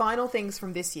 Final things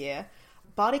from this year.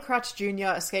 Barty Crouch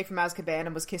Jr. escaped from Azkaban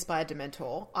and was kissed by a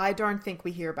Dementor. I don't think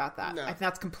we hear about that. No. I think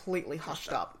that's completely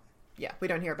hushed up. Yeah, we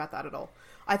don't hear about that at all.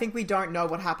 I think we don't know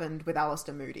what happened with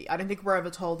Alistair Moody. I don't think we're ever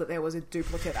told that there was a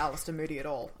duplicate Alistair Moody at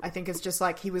all. I think it's just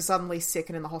like he was suddenly sick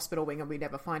and in the hospital wing and we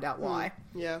never find out why.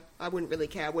 Yeah, I wouldn't really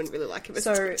care. I wouldn't really like him as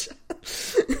a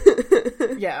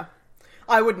teacher. Yeah.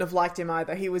 I wouldn't have liked him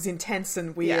either. He was intense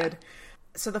and weird. Yeah.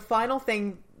 So the final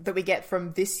thing that we get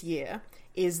from this year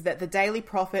is that the Daily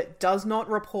Prophet does not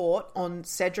report on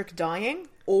Cedric dying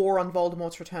or on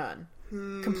Voldemort's return.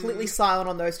 Completely silent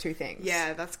on those two things.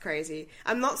 Yeah, that's crazy.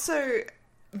 I'm not so...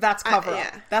 That's cover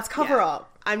up. That's cover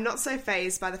up. I'm not so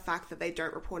fazed by the fact that they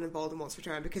don't report on Voldemort's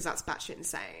return because that's batshit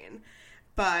insane.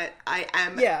 But I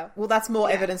am... Yeah, well, that's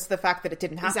more evidence to the fact that it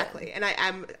didn't happen. Exactly. And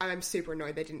I'm super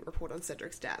annoyed they didn't report on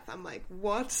Cedric's death. I'm like,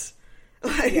 what?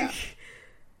 Like...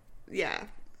 Yeah.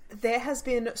 There has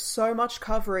been so much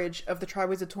coverage of the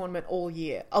Triwizard Tournament all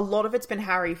year. A lot of it's been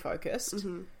Harry-focused.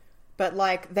 Mm-hmm. But,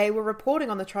 like, they were reporting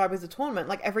on the Triwizard Tournament.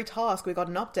 Like, every task we got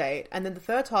an update. And then the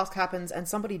third task happens and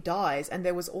somebody dies. And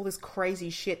there was all this crazy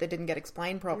shit that didn't get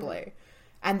explained properly. Mm.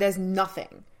 And there's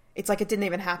nothing. It's like it didn't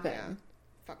even happen. Yeah.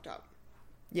 Fucked up.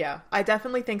 Yeah. I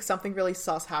definitely think something really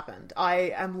sus happened.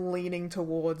 I am leaning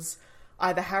towards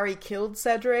either Harry killed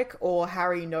Cedric or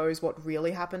Harry knows what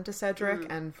really happened to Cedric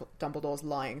and Dumbledore's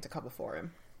lying to cover for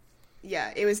him.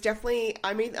 Yeah, it was definitely...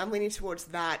 I mean, I'm leaning towards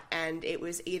that, and it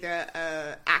was either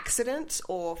a accident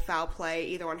or foul play,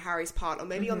 either on Harry's part or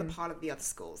maybe on the part of the other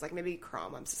schools. Like, maybe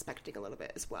Crumb, I'm suspecting a little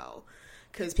bit as well.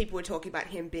 Because people were talking about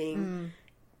him being...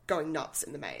 going nuts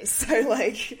in the maze. So,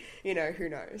 like, you know, who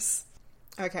knows?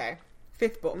 Okay.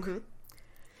 5th book. Mm-hmm.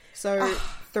 So,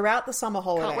 throughout the summer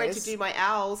holidays... Can't wait to do my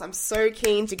owls. I'm so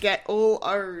keen to get all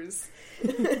O's.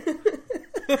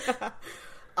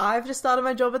 I've just started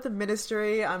my job at the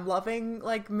ministry. I'm loving,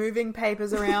 like, moving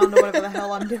papers around or whatever the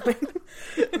hell I'm doing.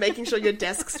 Making sure your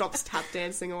desk stops tap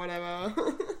dancing or whatever.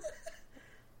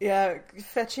 Yeah,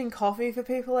 fetching coffee for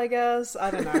people, I guess.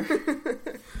 I don't know.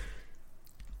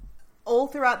 All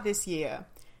throughout this year...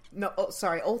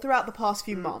 all throughout the past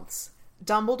few months,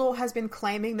 Dumbledore has been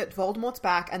claiming that Voldemort's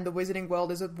back and the Wizarding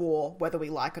world is at war, whether we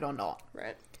like it or not.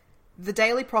 Right. The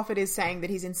Daily Prophet is saying that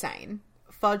he's insane.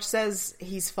 Fudge says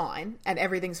he's fine, and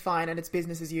everything's fine, and it's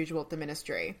business as usual at the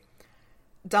Ministry.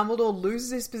 Dumbledore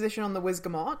loses his position on the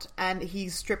Wizgamot, and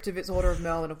he's stripped of its Order of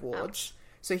Merlin awards. Ouch.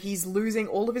 So he's losing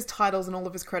all of his titles and all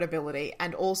of his credibility,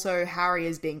 and also Harry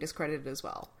is being discredited as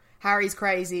well. Harry's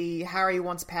crazy, Harry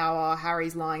wants power,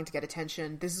 Harry's lying to get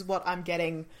attention. This is what I'm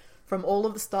getting from all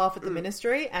of the staff at the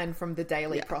Ministry and from the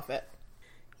Daily Prophet.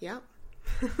 Yeah.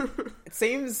 It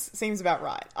seems about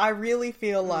right. I really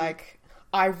feel like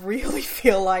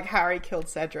Harry killed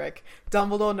Cedric.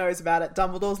 Dumbledore knows about it.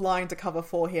 Dumbledore's lying to cover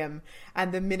for him.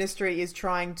 And the Ministry is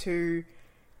trying to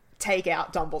take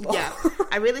out Dumbledore. Yeah.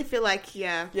 I really feel like,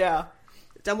 Yeah.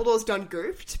 Dumbledore's done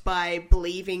goofed by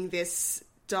believing this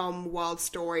dumb, wild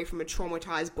story from a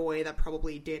traumatized boy that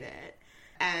probably did it.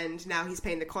 And now he's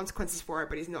paying the consequences for it,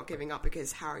 but he's not giving up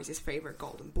because Harry's his favourite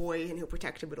golden boy and he'll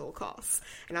protect him at all costs.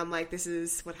 And I'm like, this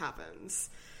is what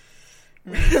happens.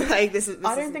 Like, this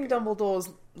I don't think Dumbledore's,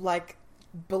 like,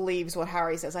 believes what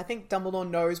Harry says. I think Dumbledore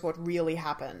knows what really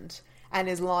happened. and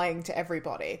is lying to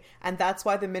everybody. And that's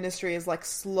why the Ministry is, like,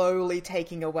 slowly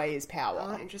taking away his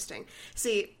power. Oh, interesting.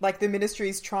 See... Like, the Ministry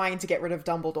is trying to get rid of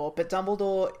Dumbledore, but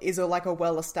Dumbledore is like a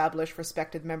well-established,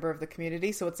 respected member of the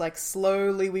community, so it's like,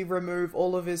 slowly we remove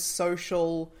all of his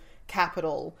social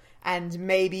capital, and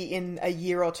maybe in a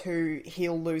year or two,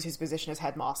 he'll lose his position as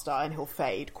headmaster, and he'll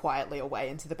fade quietly away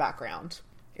into the background,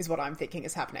 is what I'm thinking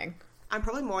is happening. I'm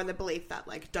probably more in the belief that,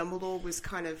 like, Dumbledore was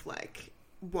kind of, like,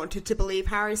 wanted to believe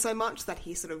Harry so much that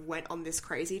he sort of went on this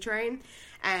crazy train,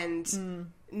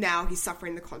 and now he's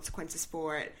suffering the consequences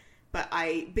for it. But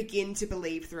I begin to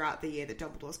believe throughout the year that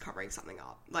Dumbledore's covering something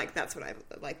up. Like, that's what I,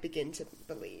 like, begin to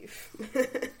believe.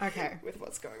 Okay. With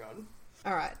what's going on.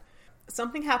 All right.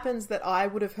 Something happens that I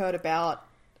would have heard about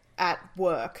at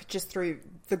work, just through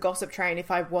the gossip train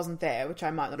if I wasn't there, which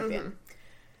I might not have been.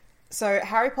 So,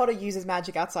 Harry Potter uses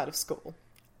magic outside of school.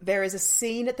 There is a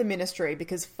scene at the Ministry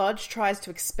because Fudge tries to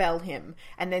expel him,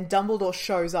 and then Dumbledore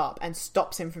shows up and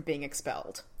stops him from being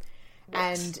expelled. What?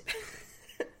 And,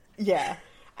 yeah.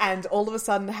 And all of a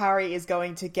sudden, Harry is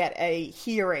going to get a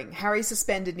hearing. Harry's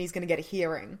suspended and he's going to get a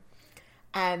hearing.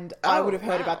 And I would have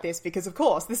heard about this because, of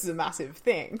course, this is a massive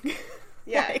thing.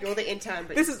 Yeah, Like, you're the intern,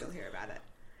 but you still hear about it.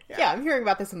 Yeah, I'm hearing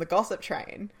about this in the gossip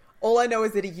train. All I know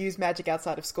is that he used magic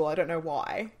outside of school. I don't know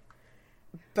why.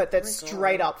 But that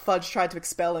straight up, Fudge tried to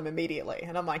expel him immediately.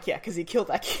 And I'm like, yeah, because he killed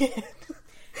that kid.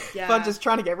 Yeah. Fudge is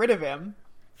trying to get rid of him.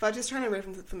 Fudge is trying to remove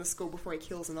him from the school before he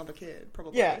kills another kid,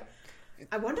 probably. Yeah.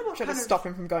 I wonder what Trying kind to of... stop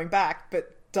him from going back,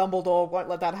 but Dumbledore won't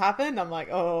let that happen. I'm like,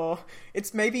 oh,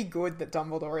 it's maybe good that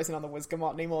Dumbledore isn't on the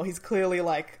Wizgamot anymore. He's clearly,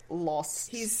 like,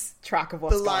 lost track of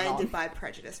what's going on. Blinded by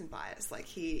prejudice and bias. Like,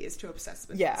 he is too obsessed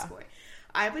with this boy.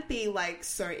 I would be, like,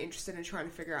 so interested in trying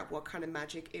to figure out what kind of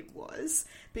magic it was,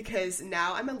 because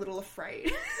now I'm a little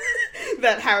afraid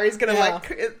that Harry's gonna,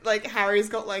 like, Harry's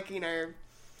got, like, you know,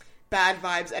 bad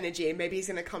vibes energy, and maybe he's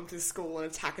gonna come to school and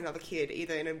attack another kid,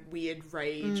 either in a weird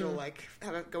rage or, like,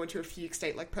 go into a fugue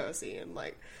state like Percy, and,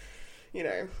 like, you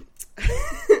know.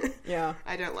 Yeah.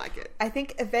 I don't like it. I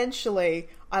think eventually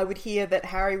I would hear that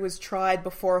Harry was tried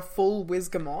before a full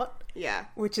Wizgamot. Yeah.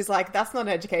 Which is like, that's not an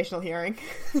educational hearing.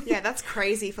 Yeah, that's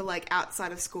crazy for, like,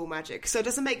 outside of school magic. So it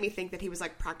doesn't make me think that he was,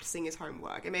 like, practicing his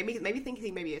homework. It made me think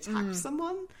he maybe attacked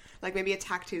someone. Like, maybe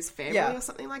attacked his family or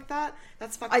something like that.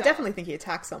 That's fucked up. I definitely think he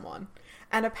attacked someone.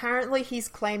 And apparently he's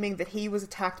claiming that he was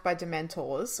attacked by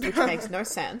Dementors, which makes no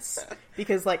sense.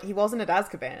 Because, like, he wasn't at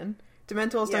Azkaban.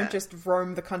 Dementors don't just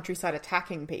roam the countryside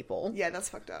attacking people. Yeah, that's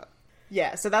fucked up.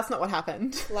 Yeah, so that's not what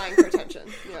happened. Lying for attention.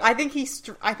 Yeah. I think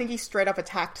he straight up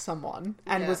attacked someone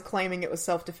and was claiming it was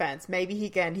self-defense. Maybe he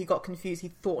got confused. He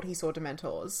thought he saw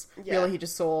Dementors. Yeah. Really, he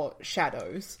just saw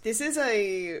shadows. This is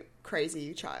a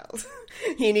crazy child.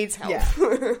 He needs help. Yeah.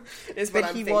 Is what but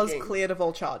I'm he thinking. was cleared of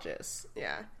all charges.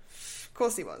 Yeah. Of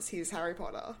course he was. He's Harry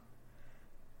Potter.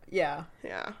 Yeah.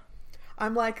 Yeah.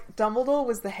 I'm like, Dumbledore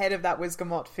was the head of that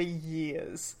Wizgamot for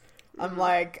years. I'm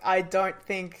like, I don't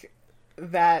think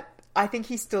that... I think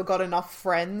he's still got enough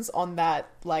friends on that,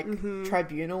 like,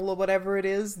 tribunal or whatever it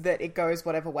is, that it goes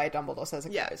whatever way Dumbledore says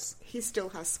it goes. He still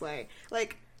has sway.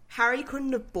 Like, Harry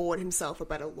couldn't have bought himself a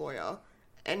better lawyer,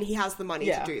 and he has the money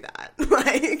to do that.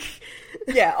 Like...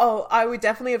 Yeah, oh, I would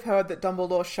definitely have heard that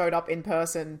Dumbledore showed up in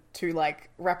person to, like,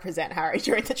 represent Harry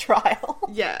during the trial.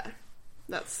 Yeah.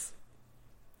 That's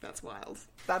wild.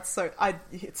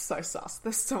 It's so sus.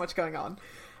 There's so much going on.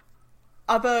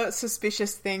 Other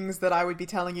suspicious things that I would be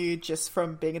telling you just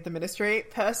from being at the Ministry.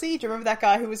 Percy, do you remember that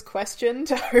guy who was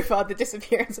questioned over the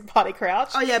disappearance of Barty Crouch?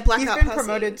 Oh yeah, Blackout Percy. He's been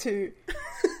promoted to...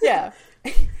 Yeah.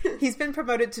 He's been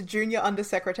promoted to Junior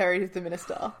Undersecretary to the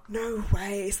Minister. No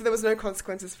way. So there was no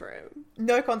consequences for him?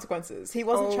 No consequences. He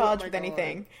wasn't charged with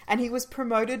anything. And he was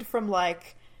promoted from,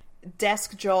 like,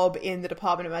 desk job in the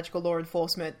Department of Magical Law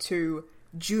Enforcement to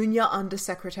Junior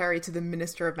Undersecretary to the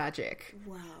Minister of Magic.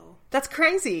 Wow. That's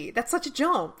crazy. That's such a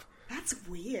jump. That's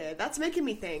weird. That's making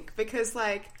me think. Because,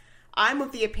 like, I'm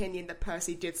of the opinion that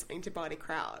Percy did something to Barty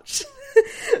Crouch.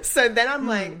 So then I'm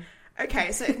like,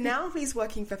 okay, so now if he's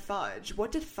working for Fudge,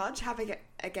 what did Fudge have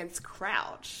against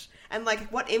Crouch? And, like,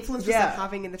 what influence was that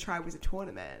having in the Triwizard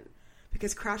Tournament?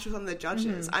 Because Crouch was one of the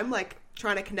judges. I'm, like,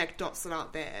 trying to connect dots that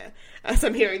aren't there as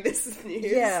I'm hearing this news.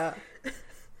 Yeah.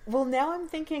 Well, now I'm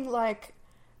thinking, like...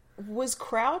 Was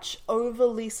Crouch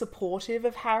overly supportive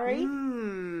of Harry?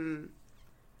 I'm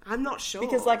not sure.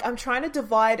 Because, like, I'm trying to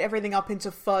divide everything up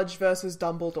into Fudge versus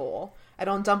Dumbledore. And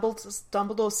on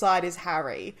Dumbledore's side is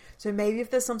Harry. So maybe if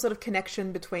there's some sort of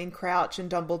connection between Crouch and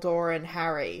Dumbledore and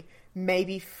Harry,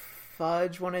 maybe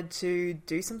Fudge wanted to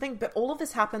do something. But all of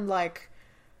this happened, like,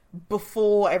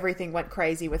 before everything went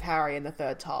crazy with Harry in the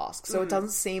third task. So it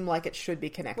doesn't seem like it should be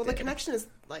connected. Well, the connection is,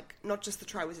 like, not just the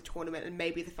Triwizard Tournament and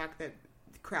maybe the fact that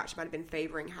Crouch might have been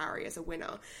favouring Harry as a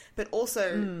winner, but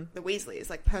also the Weasleys,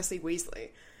 like Percy Weasley.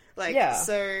 Like,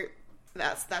 so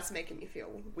that's making me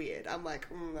feel weird. I'm like,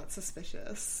 that's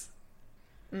suspicious.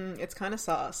 It's kind of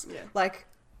sus. Yeah. Like,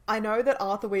 I know that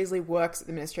Arthur Weasley works at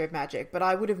the Ministry of Magic, but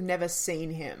I would have never seen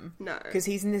him. No. Because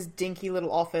he's in this dinky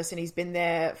little office and he's been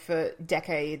there for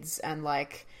decades and,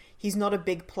 like, he's not a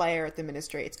big player at the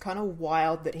Ministry. It's kind of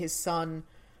wild that his son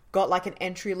got, like, an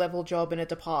entry-level job in a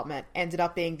department, ended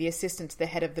up being the assistant to the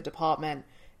head of the department,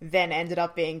 then ended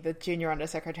up being the junior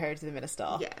undersecretary to the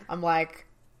minister. Yeah. I'm like,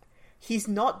 he's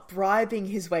not bribing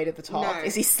his way to the top. No.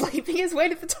 Is he sleeping his way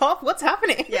to the top? What's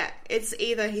happening? Yeah, it's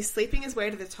either he's sleeping his way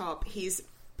to the top, he's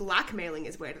blackmailing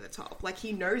his way to the top, like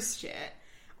he knows shit,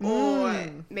 or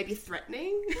maybe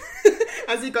threatening.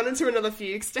 Has he gone into another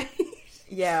fugue state?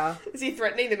 Yeah. Is he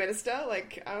threatening the minister?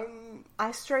 Like,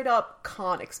 I straight up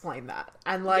can't explain that.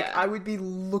 And, like, Yeah. I would be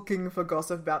looking for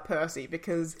gossip about Percy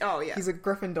because he's a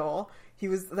Gryffindor. He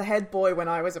was the head boy when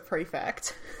I was a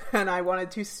prefect, and I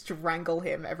wanted to strangle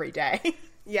him every day.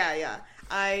 Yeah.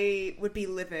 I would be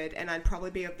livid, and I'd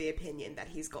probably be of the opinion that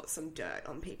he's got some dirt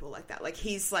on people like that. Like,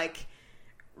 he's, like,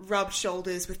 rubbed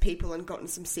shoulders with people and gotten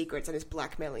some secrets and is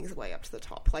blackmailing his way up to the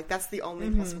top. Like, that's the only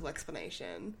possible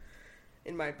explanation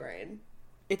in my brain.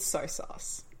 It's so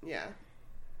sus. Yeah.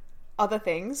 Other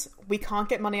things, we can't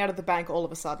get money out of the bank all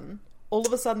of a sudden. All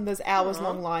of a sudden, there's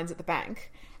hours-long lines at the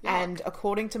bank. Yuck. And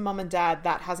according to Mum and Dad,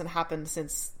 that hasn't happened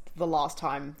since the last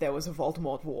time there was a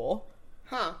Voldemort war.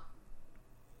 Huh.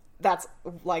 That's,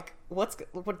 like, what,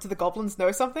 do the goblins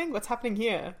know something? What's happening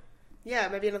here? Yeah,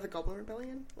 maybe another Goblin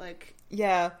Rebellion? Like...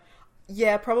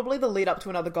 Yeah, probably the lead up to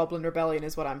another Goblin Rebellion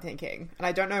is what I'm thinking. And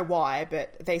I don't know why,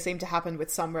 but they seem to happen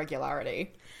with some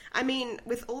regularity. I mean,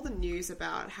 with all the news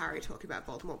about Harry talking about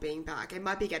Voldemort being back, it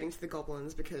might be getting to the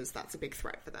goblins because that's a big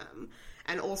threat for them.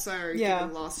 And also,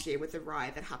 given last year with the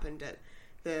riot that happened at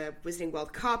the Wizarding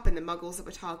World Cup and the Muggles that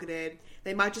were targeted,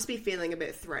 they might just be feeling a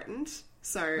bit threatened.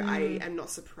 So I am not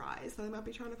surprised that they might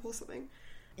be trying to pull something.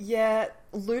 Yeah,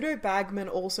 Ludo Bagman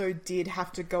also did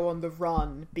have to go on the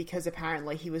run because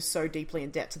apparently he was so deeply in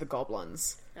debt to the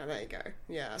goblins. Oh, there you go.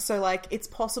 Yeah. So, like, it's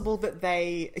possible that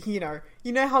they, you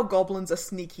know how goblins are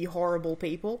sneaky, horrible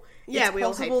people? Yeah, it's we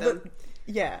all hate them.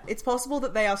 It's possible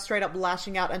that they are straight up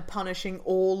lashing out and punishing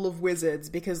all of wizards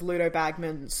because Ludo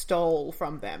Bagman stole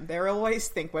from them. They always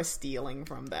think we're stealing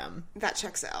from them. That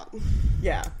checks out.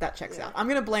 Yeah, that checks out. I'm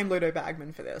going to blame Ludo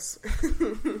Bagman for this.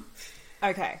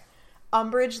 Okay.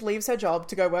 Umbridge leaves her job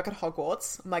to go work at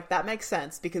Hogwarts. I'm like, that makes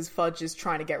sense because Fudge is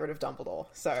trying to get rid of Dumbledore,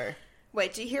 so...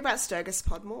 Wait, do you hear about Sturgis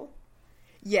Podmore?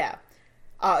 Yeah.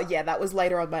 That was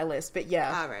later on my list, but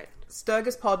yeah. Ah, right.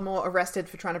 Sturgis Podmore arrested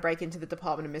for trying to break into the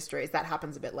Department of Mysteries. That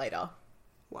happens a bit later.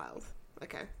 Wild.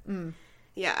 Okay.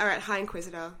 Yeah, alright, High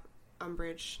Inquisitor,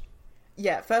 Umbridge.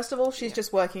 Yeah, first of all, she's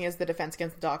just working as the Defense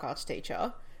Against the Dark Arts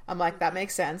teacher. I'm like, that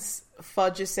makes sense.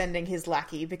 Fudge is sending his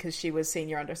lackey, because she was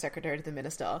senior undersecretary to the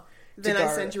minister. Then I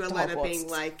send you a letter being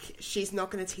like, she's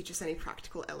not going to teach us any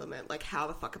practical element. Like, how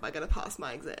the fuck am I going to pass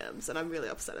my exams? And I'm really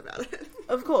upset about it.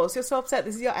 Of course, you're so upset.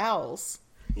 This is your owls.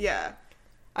 Yeah.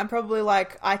 I'm probably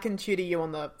like, I can tutor you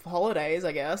on the holidays,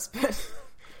 I guess, but...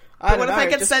 But what if I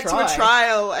get sent to a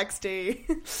trial,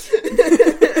 XD?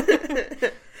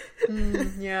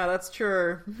 Yeah, that's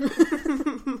true.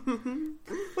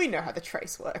 We know how the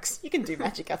trace works. You can do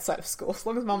magic outside of school, as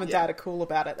long as Mum and Dad are cool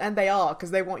about it. And they are,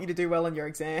 because they want you to do well in your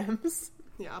exams.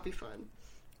 Yeah, I'll be fine.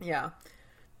 Yeah.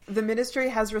 The Ministry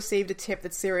has received a tip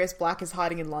that Sirius Black is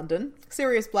hiding in London.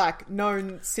 Sirius Black,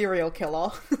 known serial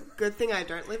killer. Good thing I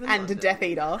don't live in and London. a Death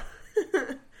Eater.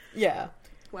 Yeah.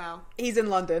 Wow. He's in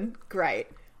London. Great.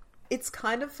 It's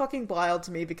kind of fucking wild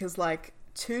to me because, like,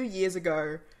 2 years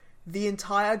ago, the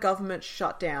entire government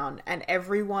shut down and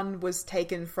everyone was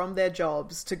taken from their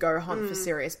jobs to go hunt for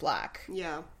Sirius Black.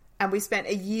 Yeah. And we spent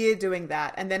a year doing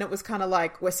that, and then it was kind of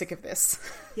like, we're sick of this.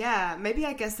 Yeah, maybe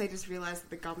I guess they just realised that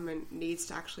the government needs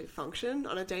to actually function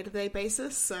on a day-to-day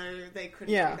basis, so they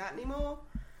couldn't do that anymore.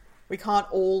 We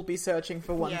can't all be searching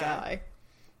for one guy.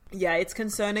 Yeah, it's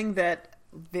concerning that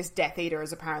this Death Eater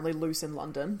is apparently loose in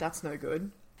London. That's no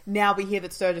good. Now we hear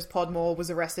that Sturgis Podmore was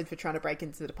arrested for trying to break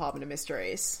into the Department of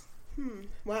Mysteries.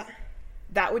 What?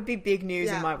 That would be big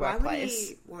news in my workplace. Why would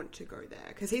he want to go there?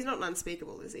 Because he's not an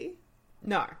unspeakable, is he?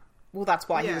 No. Well, that's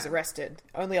why he was arrested.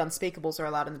 Only unspeakables are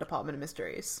allowed in the Department of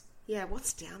Mysteries. Yeah,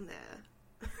 what's down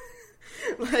there?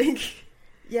 Like...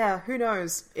 Yeah, who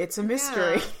knows? It's a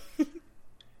mystery.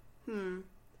 Yeah.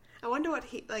 I wonder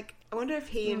if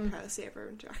he and Percy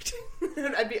ever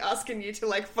interacted. I'd be asking you to,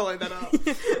 like, follow that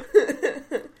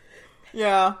up.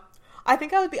 Yeah. I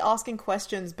think I would be asking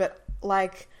questions, but,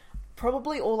 like,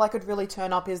 probably all I could really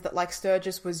turn up is that, like,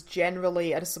 Sturgis was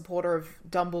generally a supporter of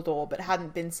Dumbledore, but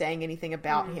hadn't been saying anything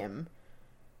about him.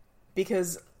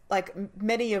 Because, like,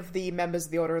 many of the members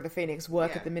of the Order of the Phoenix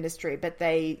work at the Ministry, but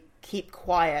they keep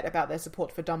quiet about their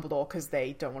support for Dumbledore because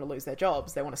they don't want to lose their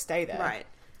jobs. They want to stay there. Right.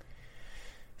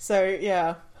 So,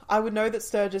 yeah. I would know that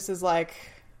Sturgis is, like,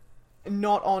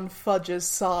 not on Fudge's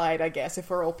side, I guess, if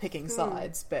we're all picking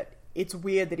sides, but it's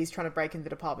weird that he's trying to break into the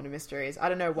Department of Mysteries. I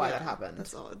don't know why that happened.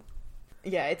 That's odd.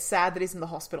 Yeah, it's sad that he's in the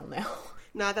hospital now.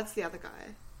 No, that's the other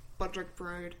guy. Broderick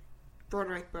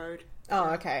Bode. Oh,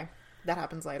 okay. That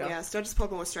happens later. Yeah, Sturgis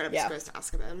Poggin was straight up exposed to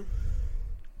Azkaban.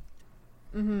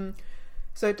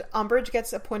 So Umbridge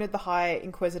gets appointed the High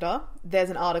Inquisitor. There's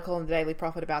an article in the Daily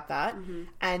Prophet about that.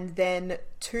 And then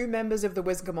 2 members of the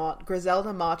Wizgamot,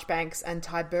 Griselda Marchbanks and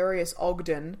Tiberius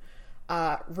Ogden,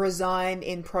 resign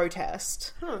in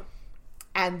protest.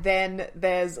 And then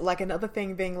there's, like, another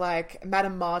thing being like,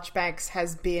 Madame Marchbanks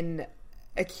has been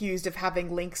accused of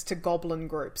having links to goblin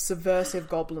groups, subversive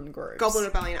goblin groups. Goblin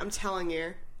Rebellion, I'm telling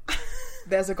you.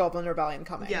 There's a Goblin Rebellion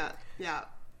coming. Yeah.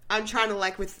 I'm trying to,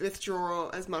 like, withdraw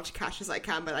as much cash as I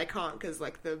can, but I can't because,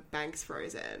 like, the bank's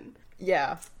frozen.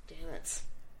 Yeah. Damn it.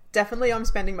 Definitely I'm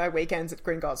spending my weekends at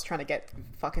Gringotts trying to get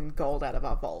fucking gold out of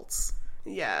our vaults.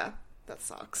 Yeah, that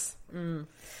sucks.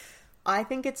 I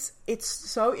think it's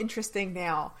so interesting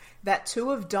now that 2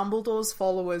 of Dumbledore's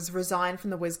followers resigned from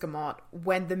the Wizgamot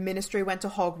when the Ministry went to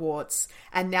Hogwarts,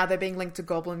 and now they're being linked to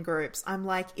goblin groups. I'm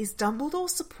like, is Dumbledore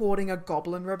supporting a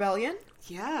goblin rebellion?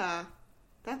 Yeah.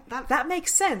 That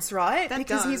makes sense, right? That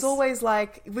because does. he's always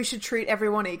like, we should treat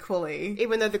everyone equally.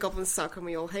 Even though the goblins suck and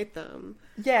we all hate them.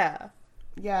 Yeah.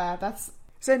 Yeah, that's...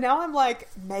 So now I'm like,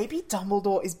 maybe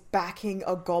Dumbledore is backing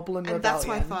a goblin And rebellion. that's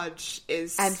why Fudge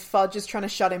is... And Fudge is trying to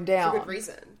shut him down. For good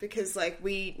reason. Because, like,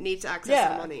 we need to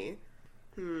access the money.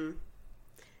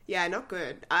 Yeah, not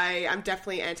good. I'm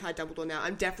definitely anti-Dumbledore now.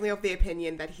 I'm definitely of the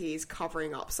opinion that he's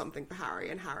covering up something for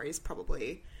Harry, and Harry's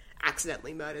probably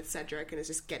accidentally murdered Cedric and is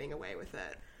just getting away with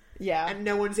it. Yeah. And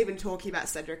no one's even talking about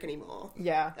Cedric anymore.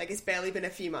 Yeah. Like, it's barely been a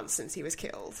few months since he was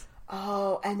killed.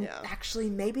 Oh, and actually,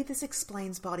 maybe this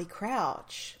explains Barty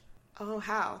Crouch. Oh,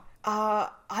 how?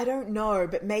 I don't know,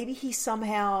 but maybe he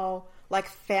somehow, like,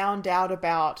 found out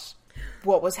about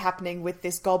what was happening with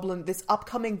this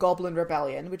upcoming goblin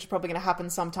rebellion, which is probably going to happen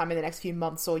sometime in the next few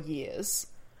months or years.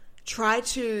 Try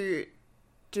to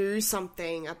do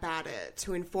something about it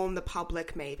to inform the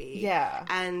public, maybe. Yeah.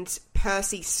 And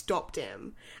Percy stopped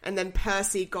him. And then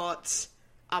Percy got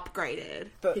upgraded.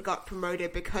 He got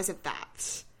promoted because of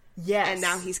that. Yes. And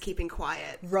now he's keeping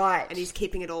quiet. Right. And he's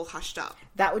keeping it all hushed up.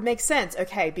 That would make sense,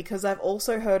 okay, because I've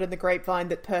also heard in the grapevine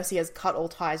that Percy has cut all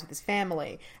ties with his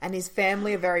family, and his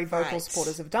family are very vocal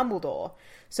supporters of Dumbledore.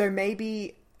 So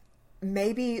maybe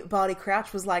Barty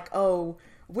Crouch was like, oh,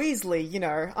 Weasley, you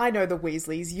know, I know the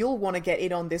Weasleys, you'll want to get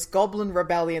in on this goblin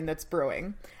rebellion that's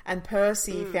brewing. And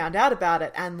Percy found out about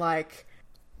it and, like,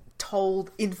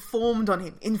 informed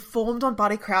on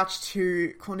Barty Crouch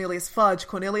to Cornelius Fudge.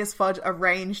 Cornelius Fudge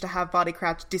arranged to have Barty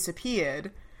Crouch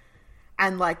disappeared.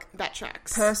 And, like, that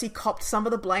tracks. Percy copped some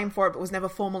of the blame for it, but was never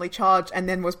formally charged, and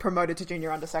then was promoted to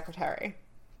junior undersecretary.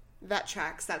 That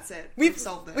tracks. That's it. We've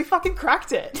solved it. We fucking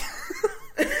cracked it.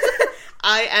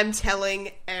 I am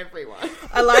telling everyone.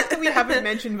 I like that we haven't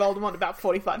mentioned Voldemort about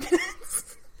 45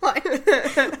 minutes. Like,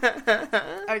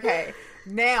 okay,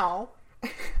 now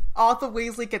Arthur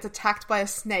Weasley gets attacked by a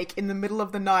snake in the middle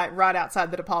of the night right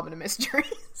outside the Department of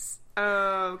Mysteries.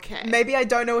 Okay. Maybe I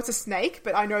don't know it's a snake,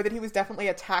 but I know that he was definitely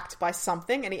attacked by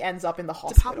something and he ends up in the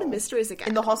hospital. Department of Mysteries again.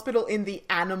 In the hospital in the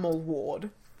animal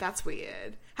ward. That's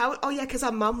weird. How? Oh yeah, because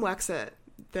our mum works at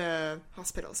the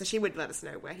hospital, so she would let us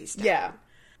know where he's staying. Yeah.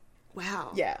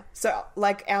 Wow. Yeah. So,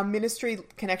 like, our Ministry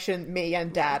connection, me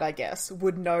and Dad, I guess,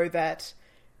 would know that,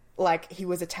 like, he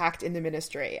was attacked in the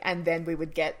Ministry, and then we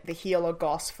would get the healer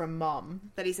goss from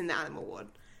Mum. That he's in the animal ward.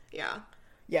 Yeah.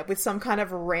 Yeah, with some kind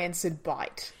of rancid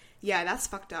bite. Yeah, that's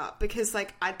fucked up. Because,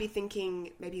 like, I'd be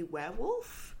thinking maybe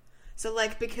werewolf? So,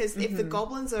 like, because if the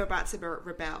goblins are about to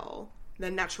rebel,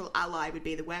 the natural ally would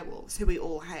be the werewolves, who we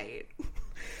all hate.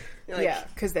 Like, yeah,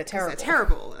 because they're terrible. They're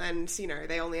terrible, and, you know,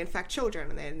 they only infect children,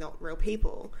 and they're not real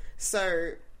people.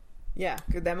 So... Yeah,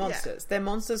 they're monsters. Yeah. They're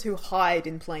monsters who hide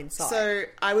in plain sight. So,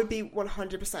 I would be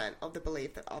 100% of the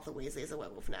belief that Arthur Weasley is a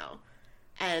werewolf now.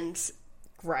 And...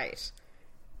 Great.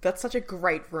 That's such a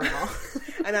great rumor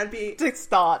And I'd be... to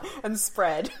start and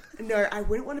spread. No, I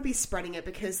wouldn't want to be spreading it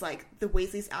because, like, the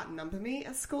Weasleys outnumber me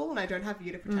at school and I don't have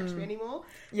you to protect me anymore.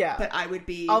 Yeah. But I would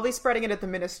be... I'll be spreading it at the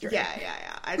ministry. Yeah.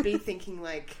 I'd be thinking,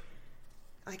 like,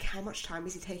 how much time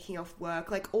is he taking off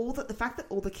work? Like, the fact that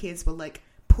all the kids were, like,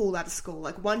 pulled out of school.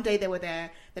 Like, one day they were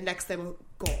there, the next they were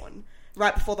gone.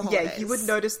 Right before the holidays. Yeah, you would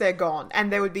notice they're gone,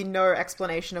 and there would be no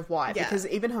explanation of why, Yeah. because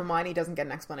even Hermione doesn't get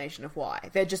an explanation of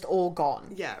why. They're just all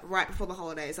gone. Yeah, right before the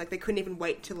holidays. Like, they couldn't even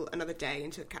wait till another day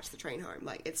and to catch the train home.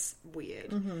 Like, it's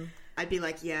weird. I'd be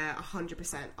like, yeah,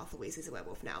 100% Arthur Weasley's a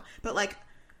werewolf now. But, like,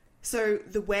 so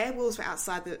the werewolves were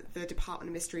outside the Department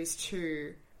of Mysteries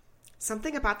too.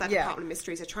 Something about that Department of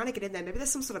Mysteries, they're trying to get in there. Maybe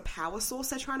there's some sort of power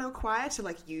source they're trying to acquire to,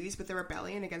 like, use with the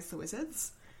rebellion against the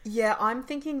wizards. Yeah, I'm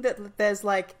thinking that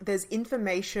there's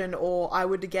information, or I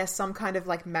would guess some kind of,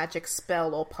 like, magic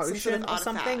spell or potion or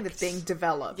something artifact. that's being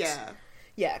developed. Yeah.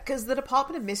 Yeah, because the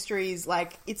Department of Mysteries,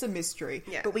 like, it's a mystery,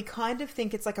 Yeah. but we kind of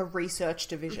think it's like a research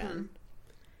division.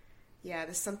 Yeah,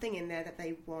 there's something in there that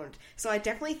they want. So I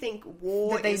definitely think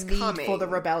war That they is need coming. for the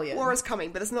rebellion. War is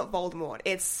coming, but it's not Voldemort.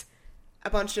 It's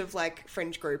a bunch of, like,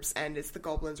 fringe groups, and it's the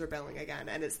goblins rebelling again,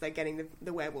 and it's they're getting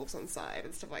the werewolves on side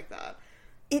and stuff like that.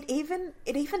 It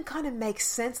even kind of makes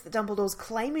sense that Dumbledore's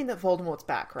claiming that Voldemort's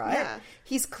back, right? Yeah.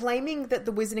 He's claiming that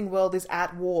the Wizarding World is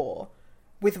at war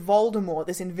with Voldemort,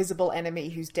 this invisible enemy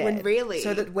who's dead. When really,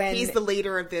 so that when he's the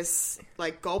leader of this,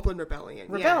 like, goblin rebellion.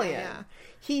 Yeah.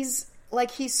 He's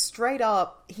straight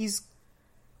up, he's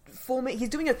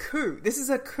doing a coup. This is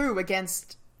a coup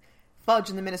against Fudge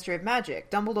and the Ministry of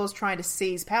Magic. Dumbledore's trying to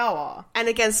seize power. And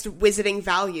against wizarding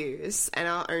values and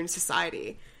our own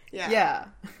society. Yeah. Yeah.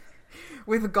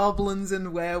 With goblins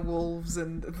and werewolves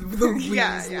and the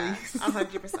Weasleys. Yeah.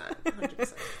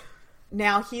 100%.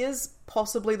 Now, here's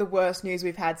possibly the worst news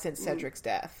we've had since Cedric's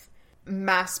death.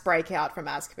 Mass breakout from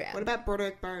Azkaban. What about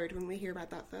Broderick Bode? When we hear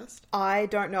about that first? I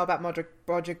don't know about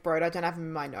Broderick Bode. I don't have him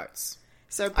in my notes.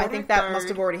 So I Broderick think that Bode must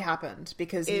have already happened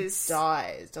because he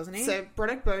dies, doesn't he? So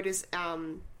Broderick Bode is,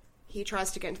 he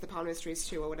tries to get into the Department of Mysteries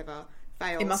too, or whatever.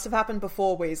 Fails. It must have happened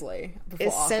before Weasley.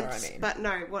 Before Arthur, I mean. But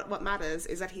no, what matters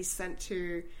is that he's sent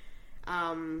to,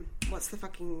 what's the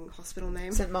fucking hospital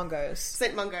name? St. Mungo's.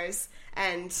 St. Mungo's.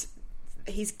 And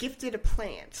he's gifted a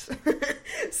plant.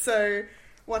 So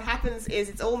what happens is,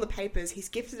 it's all in the papers, he's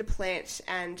gifted a plant,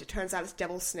 and it turns out it's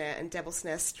Devil Snare, and Devil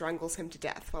Snare strangles him to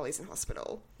death while he's in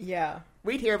hospital. Yeah.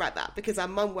 We'd hear about that, because our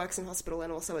mum works in hospital,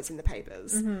 and also it's in the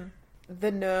papers. Mm-hmm.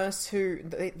 The nurse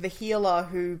the healer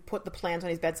who put the plant on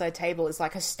his bedside table is,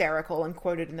 like, hysterical and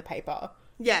quoted in the paper.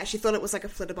 Yeah, she thought it was like a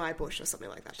flitterby bush or something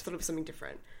like that. She thought it was something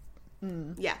different.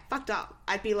 Yeah, fucked up.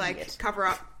 I'd be like, cover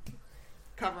up.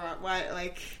 Why,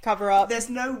 like, cover up. There's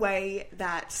no way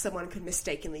that someone could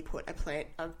mistakenly put a plant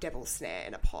of Devil's Snare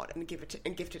in a pot and gift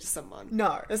it to someone.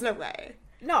 No. There's no way.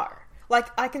 No. Like,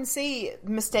 I can see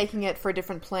mistaking it for a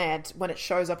different plant when it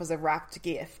shows up as a wrapped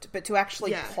gift, but to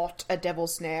actually pot a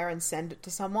Devil's Snare and send it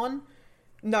to someone,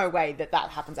 no way that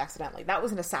happens accidentally. That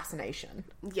was an assassination.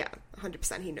 Yeah,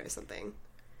 100% he knows something.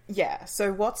 Yeah,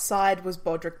 so what side was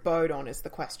Broderick Bode on is the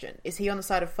question. Is he on the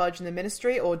side of Fudge and the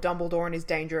Ministry, or Dumbledore and his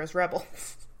dangerous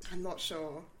rebels? I'm not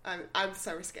sure. I'm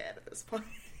so scared at this point.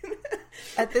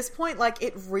 At this point, like,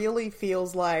 it really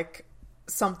feels like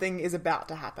something is about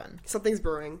to happen. Something's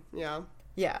brewing, yeah.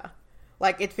 Yeah.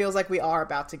 Like, it feels like we are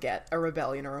about to get a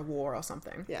rebellion or a war or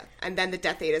something. Yeah, and then the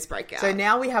Death Eaters break out. So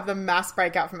now we have the mass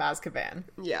breakout from Azkaban.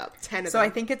 Yeah, 10 of them. So I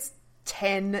think it's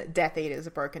 10 Death Eaters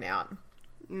are broken out.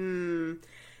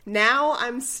 Now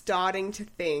I'm starting to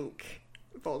think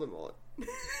Voldemort.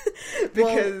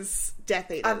 Because Death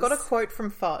Eaters. I've got a quote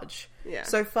from Fudge. Yeah.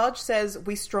 So Fudge says,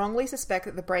 "We strongly suspect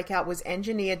that the breakout was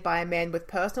engineered by a man with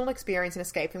personal experience in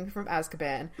escaping from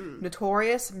Azkaban,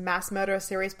 notorious mass murderer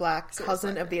Sirius Black,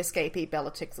 cousin of the escapee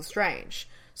Bellatrix Lestrange."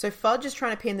 So Fudge is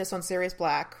trying to pin this on Sirius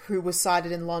Black, who was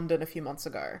sighted in London a few months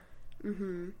ago.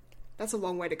 That's a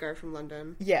long way to go from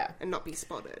London. Yeah. And not be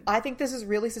spotted. I think this is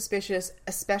really suspicious,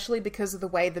 especially because of the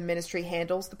way the Ministry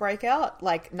handles the breakout.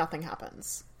 Like, nothing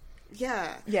happens.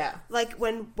 Yeah. Yeah. Like,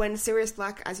 when Sirius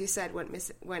Black, as you said,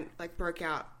 broke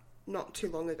out not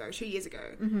too long ago, 2 years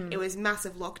ago, it was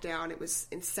massive lockdown, it was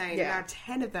insane. Yeah. Now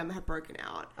 10 of them have broken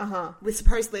out. Uh-huh. With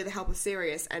supposedly the help of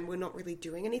Sirius, and we're not really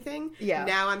doing anything. Yeah.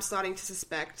 Now I'm starting to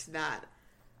suspect that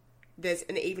there's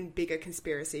an even bigger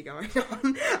conspiracy going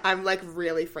on. I'm, like,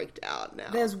 really freaked out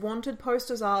now. There's wanted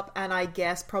posters up, and I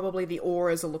guess probably the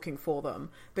Auras are looking for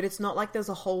them. But it's not like there's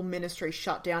a whole ministry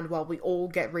shut down while we all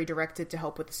get redirected to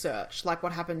help with the search, like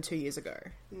what happened 2 years ago.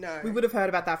 No. We would have heard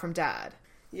about that from Dad.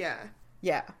 Yeah.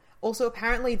 Yeah. Also,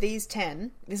 apparently these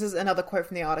 10, this is another quote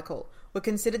from the article, were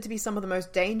considered to be some of the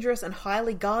most dangerous and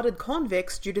highly guarded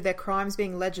convicts due to their crimes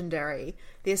being legendary.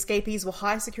 The escapees were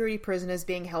high-security prisoners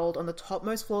being held on the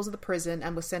topmost floors of the prison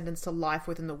and were sentenced to life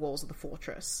within the walls of the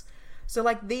fortress. So,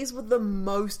 like, these were the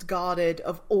most guarded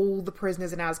of all the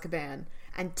prisoners in Azkaban,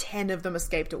 and 10 of them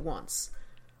escaped at once.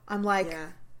 I'm like,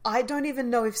 I don't even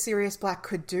know if Sirius Black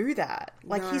could do that.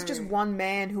 Like, he's just one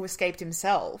man who escaped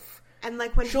himself. And,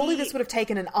 like, when Surely this would have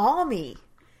taken an army.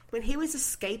 When he was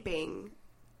escaping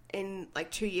in,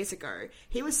 like, 2 years ago,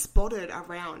 he was spotted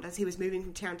around as he was moving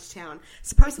from town to town.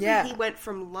 Supposedly he went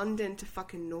from London to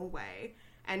fucking Norway,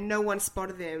 and no one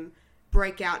spotted him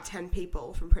break out 10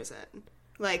 people from prison.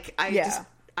 Like,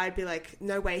 I'd be like,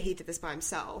 no way he did this by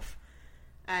himself.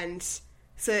 And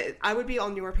so I would be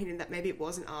on your opinion that maybe it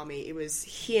was an army. It was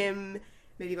him,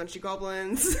 maybe a bunch of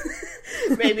goblins,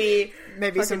 maybe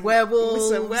some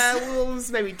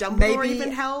werewolves. Maybe Dumbledore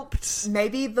even helped.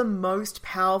 Maybe the most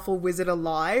powerful wizard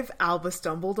alive, Albus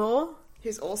Dumbledore.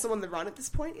 Who's also on the run at this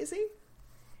point, is he?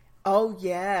 Oh,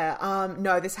 yeah.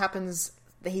 No, this happens...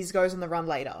 He goes on the run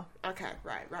later. Okay,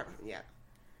 right, yeah.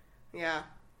 Yeah.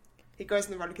 He goes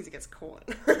on the run because he gets caught.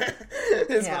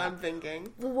 That's what I'm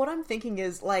thinking. Well, what I'm thinking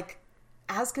is, like,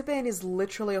 Azkaban is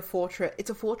literally a fortress. It's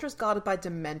a fortress guarded by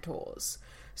Dementors.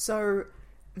 So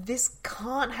this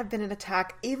can't have been an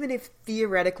attack, even if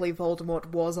theoretically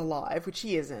Voldemort was alive, which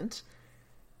he isn't.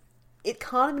 It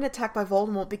can't have been attacked by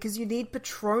Voldemort because you need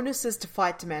Patronuses to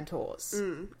fight Dementors.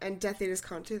 And Death Eaters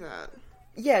can't do that.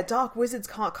 Yeah, dark wizards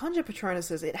can't conjure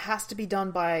Patronuses. It has to be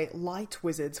done by light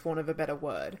wizards, for want of a better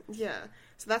word. Yeah,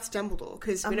 so that's Dumbledore,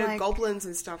 because we know goblins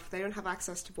and stuff, they don't have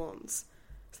access to wands.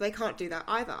 So they can't do that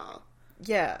either.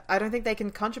 Yeah, I don't think they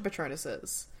can conjure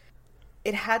Patronuses.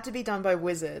 It had to be done by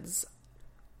wizards.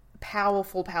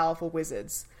 Powerful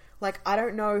wizards. Like, I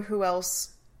don't know who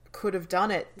else could have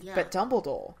done it but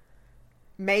Dumbledore.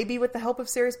 Maybe with the help of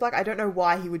Sirius Black. I don't know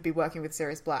why he would be working with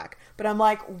Sirius Black. But I'm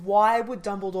like, why would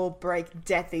Dumbledore break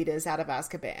Death Eaters out of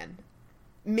Azkaban?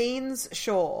 Means,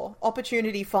 sure.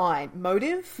 Opportunity, fine.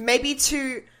 Motive? Maybe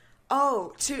to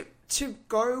promote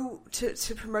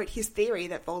his theory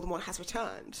that Voldemort has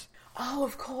returned. Oh,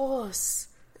 of course.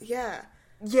 Yeah.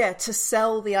 Yeah, to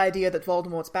sell the idea that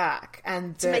Voldemort's back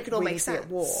and to make it all we make need to be sense.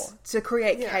 at war. To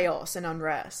create chaos and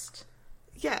unrest.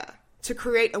 Yeah. To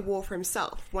create a war for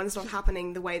himself. When it's not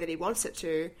happening the way that he wants it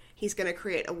to, he's going to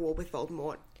create a war with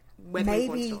Voldemort, whether he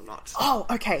wants it or not. Oh,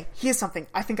 okay. Here's something.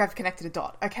 I think I've connected a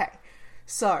dot. Okay.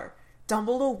 So,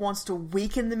 Dumbledore wants to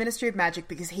weaken the Ministry of Magic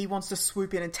because he wants to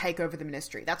swoop in and take over the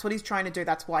Ministry. That's what he's trying to do.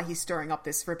 That's why he's stirring up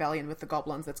this rebellion with the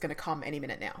goblins that's going to come any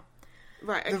minute now.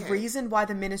 Right, okay. The reason why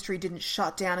the Ministry didn't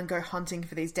shut down and go hunting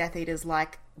for these Death Eaters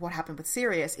like what happened with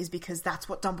Sirius is because that's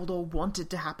what Dumbledore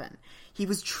wanted to happen. He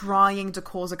was trying to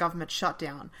cause a government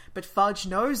shutdown, but Fudge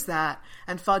knows that,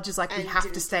 and Fudge is like, we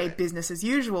have to stay business as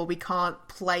usual. We can't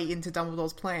play into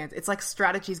Dumbledore's plans. It's like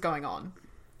strategies going on.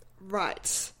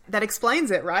 Right. That explains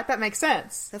it, right? That makes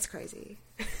sense. That's crazy.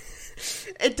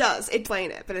 It does explain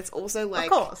it, but it's also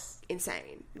like, of course,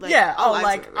 insane. Like, yeah. Oh,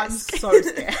 like I'm so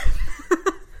scared.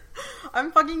 I'm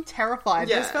fucking terrified.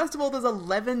 Yeah. Because first of all, there's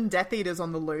 11 Death Eaters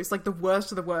on the loose, like the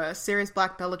worst of the worst. Sirius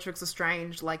Black, Bellatrix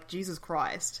Lestrange, like Jesus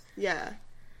Christ. Yeah.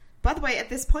 By the way, at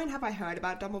this point, have I heard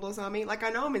about Dumbledore's army? Like, I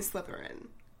know I'm in Slytherin,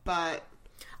 but...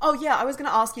 Oh yeah, I was going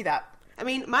to ask you that. I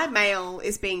mean, my mail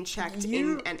is being checked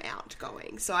in and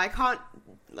outgoing, so I can't,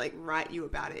 like, write you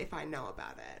about it if I know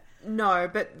about it. No,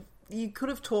 but you could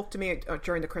have talked to me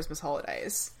during the Christmas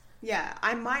holidays. Yeah,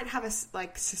 I might have a,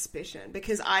 like, suspicion,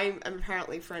 because I am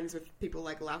apparently friends with people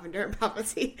like Lavender and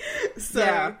Puppety. So,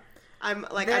 yeah. I'm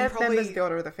probably... members of the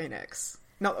Order of the Phoenix.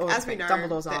 Not Order of the Phoenix,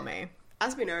 Dumbledore's army.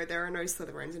 As we know, there are no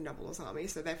Slytherins in Dumbledore's army,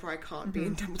 so therefore I can't be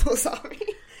in Dumbledore's army.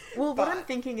 Well, what I'm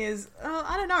thinking is,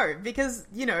 I don't know, because,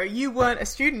 you know, you weren't a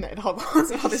student at Hogwarts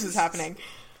while this was happening.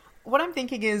 What I'm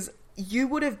thinking is, you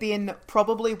would have been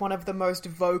probably one of the most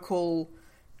vocal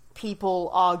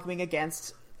people arguing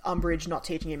against Umbridge not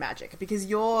teaching you magic, because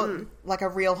you're like a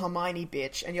real Hermione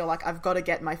bitch, and you're like, I've got to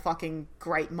get my fucking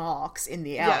great marks in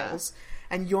the Owls,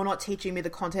 and you're not teaching me the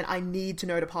content I need to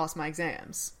know to pass my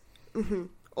exams. Mm-hmm.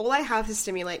 All I have to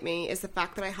stimulate me is the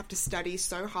fact that I have to study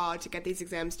so hard to get these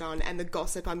exams done, and the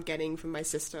gossip I'm getting from my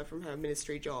sister from her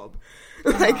ministry job.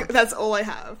 Like, that's all I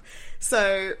have.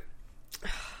 So,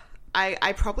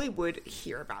 I probably would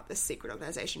hear about this secret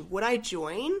organization. Would I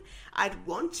join? I'd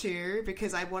want to,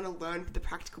 because I want to learn the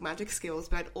practical magic skills,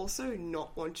 but I'd also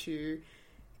not want to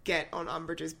get on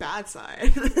Umbridge's bad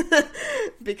side.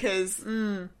 Because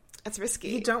That's risky.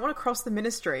 You don't want to cross the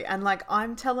Ministry. And, like,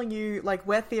 I'm telling you, like,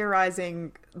 we're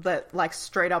theorizing that, like,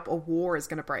 straight up a war is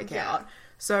going to break out.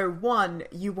 So, one,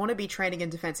 you want to be training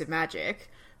in defensive magic.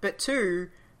 But two,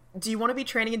 do you want to be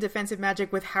training in defensive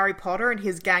magic with Harry Potter and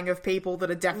his gang of people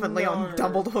that are definitely on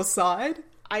Dumbledore's side?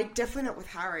 Definitely not with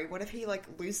Harry. What if he, like,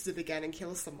 loses it again and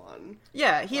kills someone?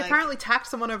 Yeah, he apparently attacked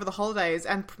someone over the holidays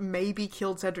and maybe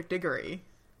killed Cedric Diggory.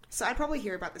 So I'd probably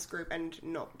hear about this group and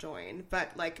not join.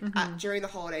 But, like, during the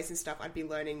holidays and stuff, I'd be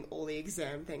learning all the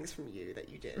exam things from you that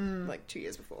you did, like, 2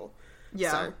 years before.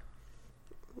 Yeah. So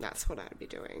that's what I'd be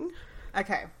doing.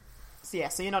 Okay. So, yeah,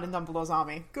 so you're not in Dumbledore's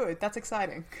army. Good, that's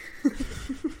exciting.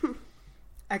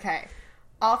 Okay.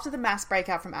 After the mass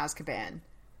breakout from Azkaban,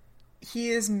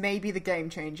 here's maybe the game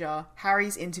changer,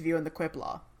 Harry's interview in the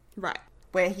Quibbler. Right.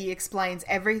 Where he explains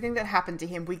everything that happened to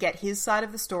him. We get his side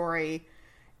of the story.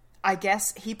 I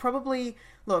guess he probably...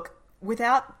 Look,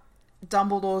 without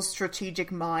Dumbledore's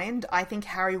strategic mind, I think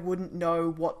Harry wouldn't know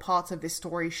what parts of this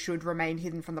story should remain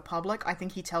hidden from the public. I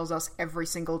think he tells us every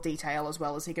single detail as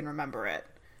well as he can remember it.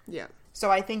 Yeah.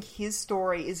 So I think his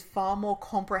story is far more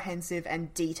comprehensive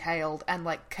and detailed and,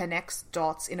 like, connects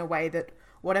dots in a way that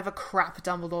whatever crap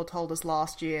Dumbledore told us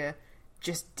last year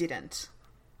just didn't.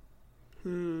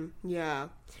 Yeah.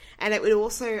 And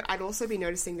I'd also be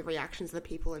noticing the reactions of the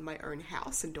people in my own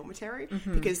house and dormitory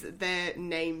because their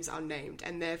names are named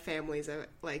and their families are,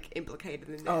 like, implicated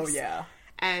in this. Oh, yeah.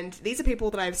 And these are people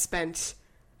that I've spent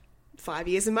 5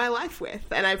 years of my life with,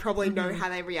 and I probably know how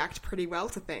they react pretty well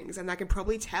to things, and I can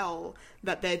probably tell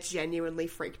that they're genuinely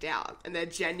freaked out and they're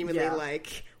genuinely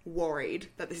like worried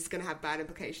that this is going to have bad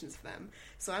implications for them.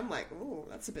 So I'm like, oh,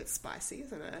 that's a bit spicy,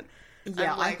 isn't it?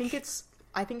 Yeah, like,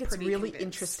 I think it's really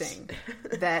interesting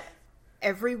that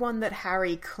everyone that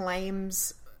Harry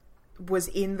claims was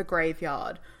in the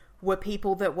graveyard were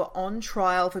people that were on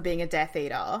trial for being a Death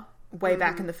Eater way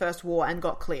back in the First War and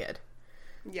got cleared.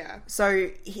 Yeah. So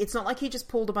it's not like he just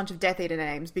pulled a bunch of Death Eater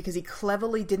names, because he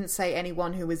cleverly didn't say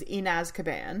anyone who was in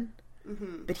Azkaban,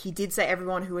 but he did say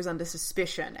everyone who was under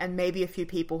suspicion, and maybe a few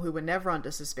people who were never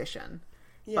under suspicion.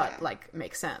 Yeah. But, like,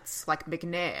 makes sense. Like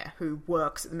McNair, who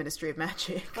works at the Ministry of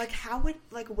Magic. Like, how would,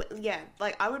 like,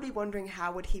 I would be wondering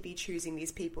how would he be choosing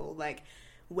these people? Like,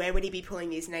 where would he be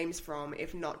pulling these names from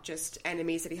if not just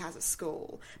enemies that he has at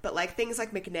school? But, like, things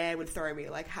like McNair would throw me.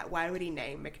 Like, why would he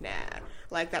name McNair?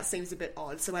 Like, that seems a bit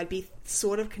odd. So I'd be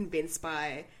sort of convinced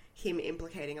by him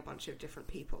implicating a bunch of different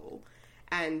people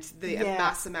and the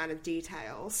mass amount of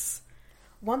details.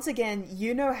 Once again,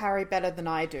 you know Harry better than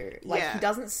I do. Like, he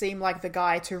doesn't seem like the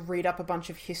guy to read up a bunch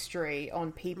of history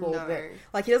on people that...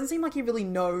 Like, he doesn't seem like he really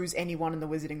knows anyone in the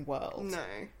wizarding world. No.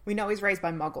 We know he's raised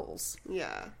by muggles.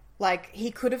 Yeah. Like, he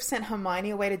could have sent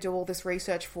Hermione away to do all this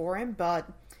research for him, but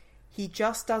he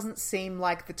just doesn't seem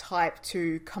like the type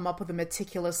to come up with a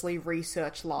meticulously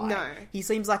researched lie. No. He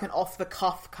seems like an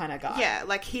off-the-cuff kind of guy. Yeah,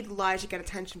 like, he'd lie to get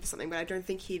attention for something, but I don't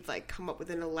think he'd, like, come up with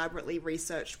an elaborately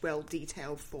researched,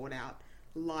 well-detailed, thought-out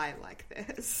lie like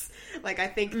this. Like, I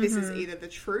think this is either the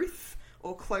truth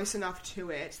or close enough to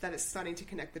it that it's starting to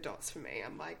connect the dots for me.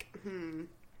 I'm like,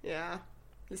 yeah,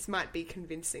 this might be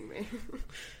convincing me.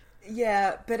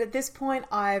 Yeah, but at this point,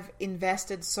 I've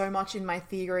invested so much in my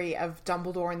theory of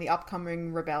Dumbledore and the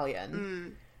upcoming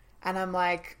rebellion. And I'm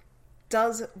like,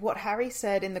 does what Harry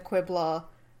said in the Quibbler,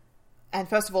 and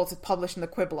first of all, it's published in the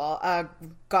Quibbler, a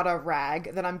gutter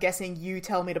rag that I'm guessing you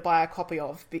tell me to buy a copy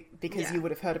of because you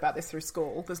would have heard about this through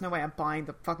school. There's no way I'm buying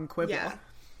the fucking Quibbler. Yeah.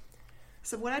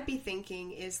 So what I'd be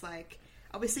thinking is, like,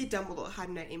 obviously Dumbledore had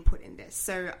no input in this.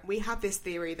 So we have this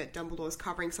theory that Dumbledore's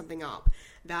covering something up,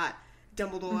 that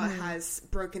Dumbledore has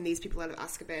broken these people out of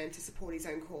Azkaban to support his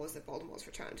own cause, that Voldemort's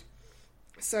returned.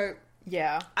 So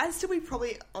yeah, I'd still be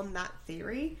probably on that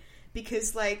theory,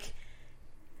 because, like,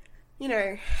 you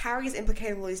know, Harry's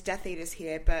implicated all these Death Eaters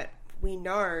here, but we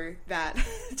know that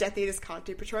Death Eaters can't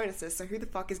do Patronuses, so who the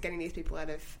fuck is getting these people out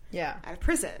of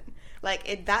prison?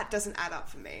 Like, that doesn't add up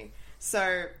for me.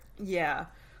 So yeah,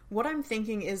 what I'm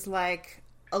thinking is, like,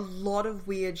 a lot of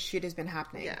weird shit has been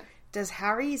happening. Yeah. Does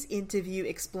Harry's interview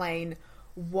explain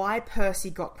why Percy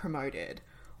got promoted?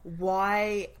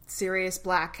 Why Sirius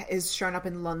Black is shown up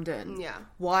in London? Yeah.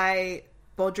 Why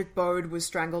Bodrick Bode was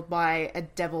strangled by a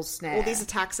devil's snare? All these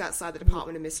attacks outside the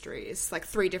Department of Mysteries. Like,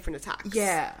 3 different attacks.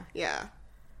 Yeah. Yeah.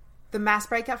 The mass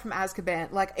breakout from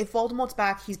Azkaban. Like, if Voldemort's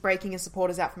back, he's breaking his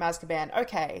supporters out from Azkaban.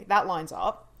 Okay, that lines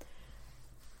up.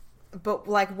 But,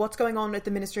 like, what's going on at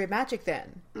the Ministry of Magic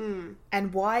then?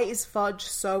 And why is Fudge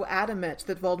so adamant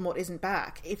that Voldemort isn't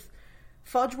back? If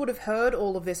Fudge would have heard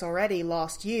all of this already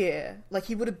last year, like,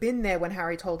 he would have been there when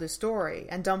Harry told his story,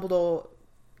 and Dumbledore,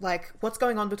 like, what's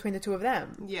going on between the two of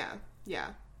them? Yeah, yeah.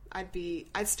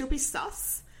 I'd still be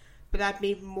sus, but I'd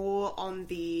be more on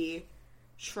the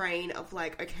train of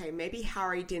like, okay, maybe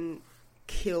Harry didn't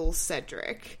kill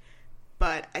Cedric,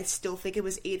 but I still think it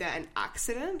was either an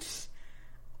accident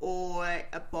or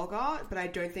a boggart, but I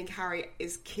don't think Harry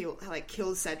is killed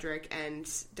Cedric and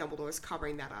Dumbledore is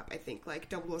covering that up. I think like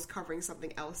Dumbledore's covering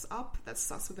something else up that's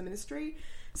sus with the Ministry,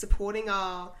 supporting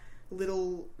our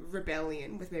little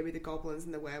rebellion with maybe the goblins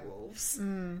and the werewolves.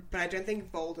 But I don't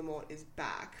think Voldemort is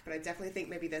back. But I definitely think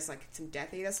maybe there's like some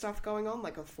Death Eater stuff going on,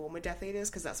 like a former Death Eaters,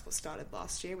 because that's what started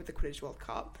last year with the Quidditch World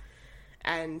Cup.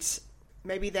 And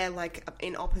maybe they're like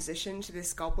in opposition to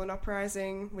this goblin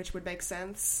uprising, which would make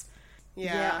sense.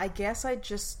 Yeah, I guess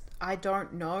I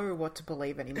don't know what to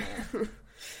believe anymore.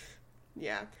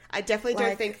 Yeah. I definitely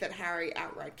don't think that Harry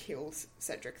outright killed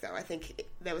Cedric, though. I think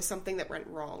there was something that went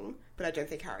wrong, but I don't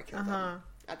think Harry killed him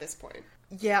at this point.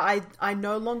 Yeah, I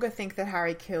no longer think that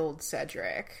Harry killed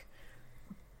Cedric.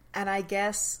 And I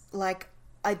guess, like,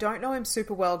 I don't know him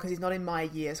super well because he's not in my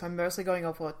year, so I'm mostly going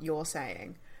off what you're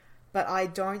saying. But I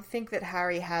don't think that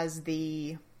Harry has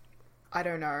the... I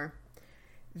don't know.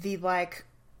 The, like...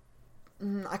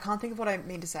 I can't think of what I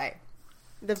mean to say.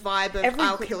 The vibe of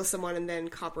I'll kill someone and then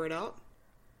cover it up?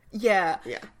 Yeah.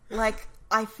 Yeah. Like,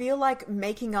 I feel like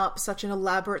making up such an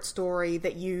elaborate story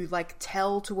that you, like,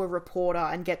 tell to a reporter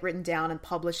and get written down and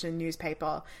published in a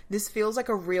newspaper, this feels like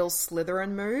a real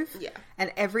Slytherin move. Yeah.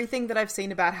 And everything that I've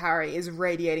seen about Harry is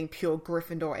radiating pure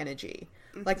Gryffindor energy.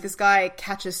 Like, this guy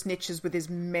catches snitches with his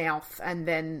mouth and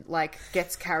then, like,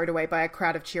 gets carried away by a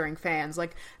crowd of cheering fans.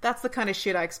 Like, that's the kind of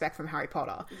shit I expect from Harry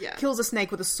Potter. Yeah. Kills a snake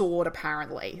with a sword,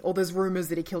 apparently. Or there's rumours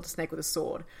that he killed a snake with a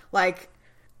sword. Like,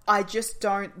 I just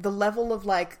don't... The level of,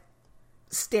 like,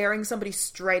 staring somebody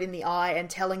straight in the eye and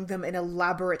telling them an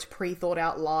elaborate,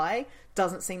 pre-thought-out lie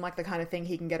doesn't seem like the kind of thing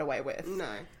he can get away with. No.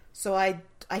 So I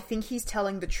think he's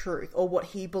telling the truth, or what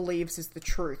he believes is the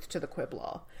truth to the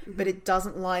Quibbler. But it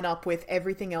doesn't line up with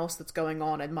everything else that's going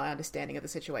on and my understanding of the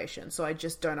situation. So I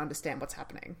just don't understand what's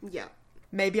happening. Yeah.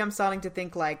 Maybe I'm starting to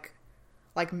think like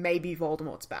maybe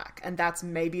Voldemort's back. And that's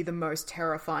maybe the most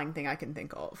terrifying thing I can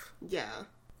think of. Yeah.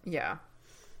 Yeah.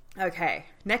 Okay,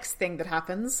 next thing that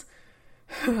happens.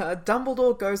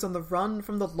 Dumbledore goes on the run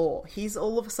from the law. He's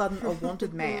all of a sudden a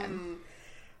wanted man.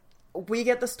 We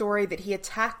get the story that he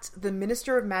attacked the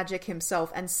Minister of Magic himself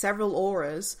and several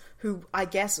Aurors who, I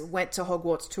guess, went to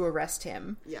Hogwarts to arrest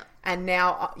him. Yeah. And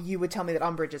now you would tell me that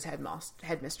Umbridge is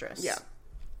headmistress. Yeah.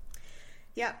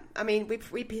 Yeah, I mean, we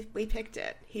picked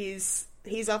it. He's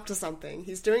up to something.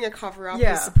 He's doing a cover-up.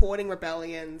 Yeah. He's supporting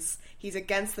rebellions. He's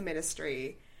against the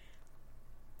Ministry.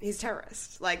 He's a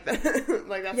terrorist. Like,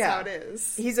 that's how it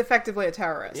is. He's effectively a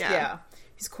terrorist. Yeah. Yeah.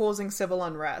 He's causing civil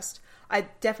unrest. I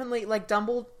definitely, like,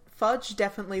 Fudge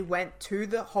definitely went to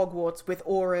the Hogwarts with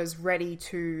Aurors ready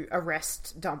to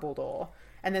arrest Dumbledore.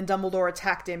 And then Dumbledore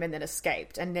attacked him and then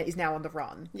escaped. And is now on the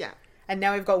run. Yeah. And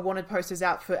now we've got wanted posters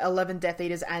out for 11 Death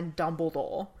Eaters and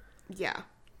Dumbledore. Yeah.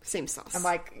 Seems sus. I'm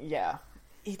like, yeah.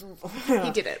 He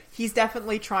did it. He's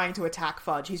definitely trying to attack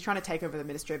Fudge. He's trying to take over the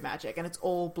Ministry of Magic, and it's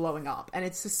all blowing up. And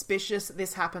it's suspicious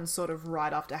this happens sort of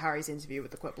right after Harry's interview with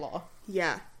the Quibbler.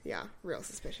 Yeah. Yeah. Real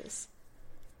suspicious.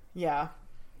 Yeah.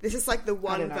 This is like the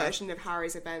one version of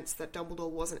Harry's events that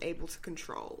Dumbledore wasn't able to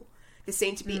control. They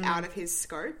seemed to be out of his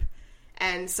scope,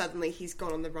 and suddenly he's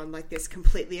gone on the run like this,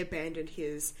 completely abandoned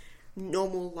his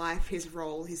normal life, his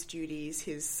role, his duties,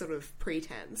 his sort of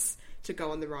pretense to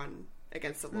go on the run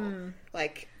against the law.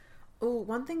 Like, oh,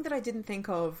 one thing that I didn't think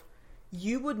of,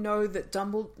 you would know that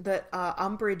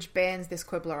Umbridge bans this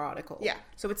Quibbler article. Yeah.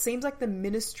 So it seems like the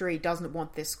Ministry doesn't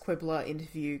want this Quibbler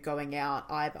interview going out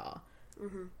either.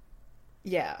 Mm-hmm.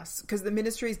 Yeah, because the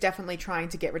Ministry is definitely trying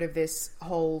to get rid of this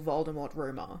whole Voldemort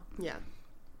rumour. Yeah.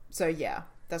 So yeah,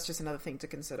 that's just another thing to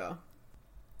consider.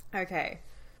 Okay.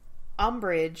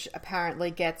 Umbridge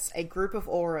apparently gets a group of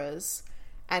Aurors,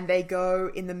 and they go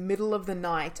in the middle of the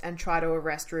night and try to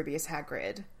arrest Rubeus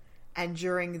Hagrid. And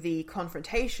during the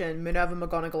confrontation, Minerva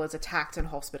McGonagall is attacked and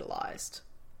hospitalised.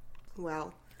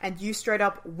 Well. And you straight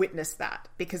up witnessed that,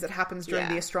 because it happens during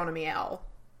the Astronomy Owl.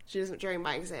 She doesn't during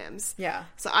my exams. Yeah.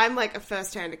 So I'm like a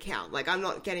first-hand account. Like, I'm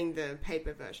not getting the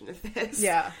paper version of this.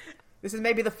 Yeah. This is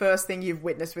maybe the first thing you've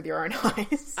witnessed with your own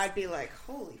eyes. I'd be like,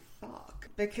 holy fuck.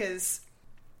 Because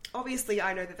obviously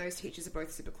I know that those teachers are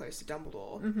both super close to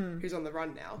Dumbledore, who's on the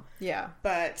run now. Yeah.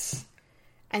 But...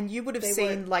 And you would have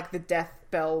seen, like, the death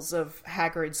bells of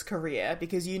Hagrid's career,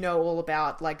 because you know all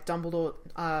about, like, Dumbledore...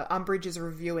 Umbridge is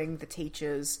reviewing the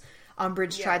teachers...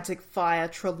 Umbridge tried to fire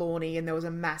Trelawney and there was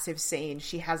a massive scene.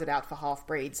 She has it out for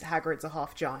half-breeds. Hagrid's a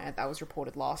half-giant. That was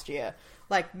reported last year.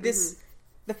 Like, this...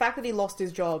 The fact that he lost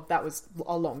his job, that was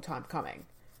a long time coming.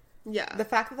 Yeah. The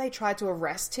fact that they tried to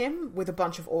arrest him with a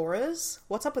bunch of auras,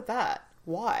 what's up with that?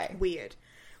 Why? Weird.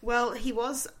 Well, he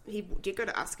did go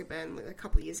to Azkaban like a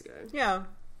couple of years ago. Yeah.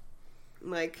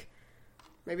 Like,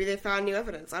 maybe they found new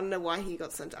evidence. I don't know why he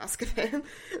got sent to Azkaban.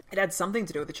 It had something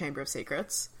to do with the Chamber of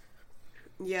Secrets.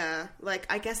 Yeah, like,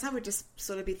 I guess I would just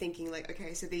sort of be thinking, like,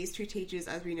 okay, so these two teachers,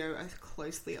 as we know, are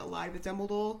closely allied with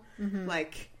Dumbledore.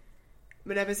 Like,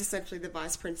 Minerva's essentially the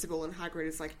vice principal and Hagrid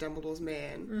is, like, Dumbledore's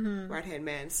man, right-hand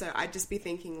man. So I'd just be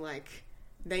thinking, like,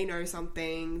 they know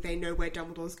something, they know where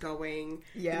Dumbledore's going,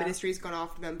 the Ministry's gone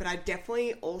after them, but I'd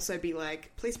definitely also be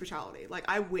like, police brutality. Like,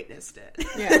 I witnessed it.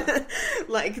 Yeah.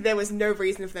 Like, there was no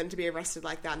reason for them to be arrested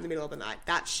like that in the middle of the night.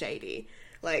 That's shady.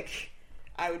 Like,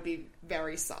 I would be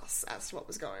very sus as to what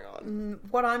was going on.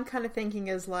 What I'm kind of thinking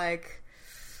is, like,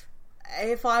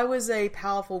 if I was a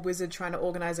powerful wizard trying to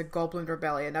organize a goblin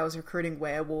rebellion, I was recruiting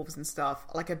werewolves and stuff,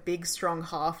 like, a big, strong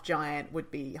half-giant would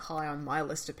be high on my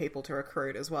list of people to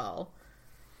recruit as well.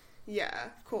 Yeah,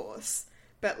 of course.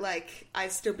 But, like, I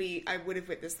would have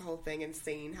witnessed the whole thing and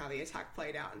seen how the attack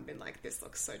played out and been like, this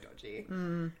looks so dodgy.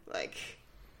 Like,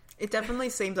 it definitely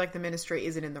seems like the Ministry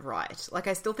isn't in the right. Like,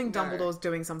 I still think Dumbledore's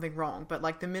doing something wrong, but,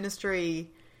 like, the Ministry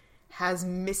has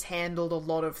mishandled a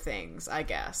lot of things, I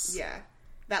guess. yeah.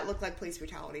 That looked like police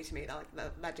brutality to me.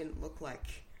 That didn't look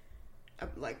like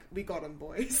we got them,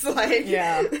 boys. Like,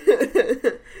 Yeah.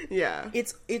 yeah.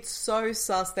 It's so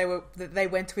sus they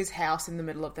went to his house in the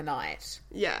middle of the night.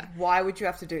 Yeah. Why would you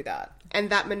have to do that? And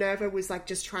that Minerva was, like,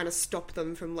 just trying to stop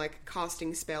them from, like,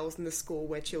 casting spells in the school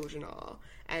where children are.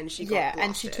 And she got blasted.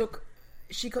 And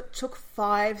she took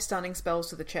 5 stunning spells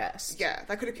to the chest. Yeah,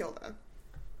 that could have killed her.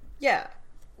 Yeah.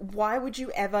 Why would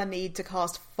you ever need to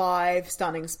cast 5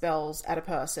 stunning spells at a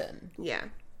person? Yeah.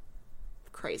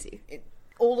 Crazy.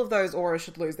 All of those auras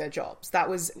should lose their jobs. That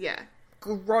was Yeah.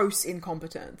 gross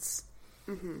incompetence.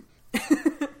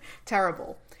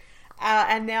 Terrible.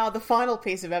 And now the final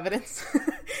piece of evidence.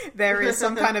 There is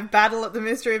some kind of battle at the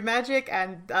Ministry of Magic,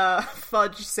 and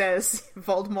Fudge says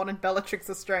Voldemort and Bellatrix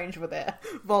Lestrange were there.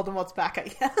 Voldemort's back, I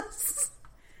guess.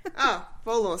 Oh,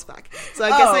 Voldemort's back. So I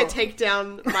guess I take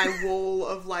down my wall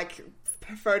of, like,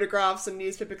 photographs and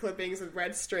newspaper clippings with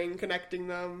red string connecting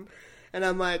them. And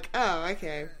I'm like, oh,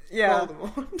 okay. Yeah.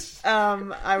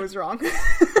 Voldemort. I was wrong.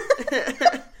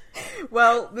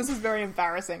 Well, this is very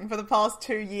embarrassing. For the past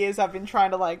 2 years, I've been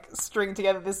trying to, like, string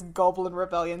together this Goblin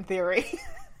Rebellion theory.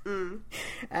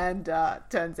 And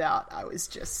turns out I was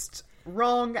just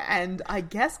wrong and I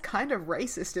guess kind of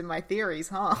racist in my theories,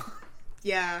 huh?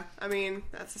 Yeah, I mean,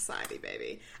 that's society,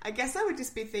 baby. I guess I would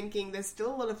just be thinking there's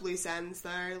still a lot of loose ends,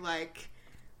 though. Like,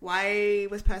 why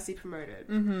was Percy promoted?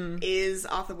 Is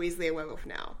Arthur Weasley a werewolf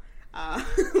now?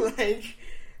 Like,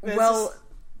 well,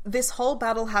 this whole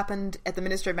battle happened at the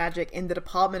Ministry of Magic in the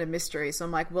Department of Mystery, so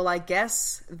I'm like, well, I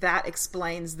guess that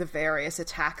explains the various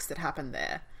attacks that happened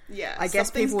there. Yeah, I guess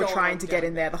people were trying to get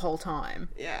in there the whole time.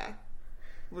 Yeah.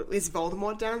 Is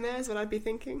Voldemort down there, is what I'd be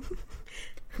thinking?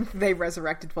 They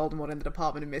resurrected Voldemort in the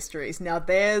Department of Mysteries. Now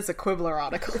there's a Quibbler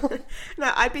article.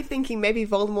 No, I'd be thinking maybe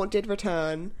Voldemort did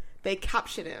return, they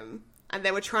captured him, and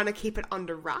they were trying to keep it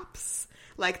under wraps.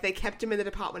 Like, they kept him in the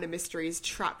Department of Mysteries,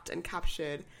 trapped and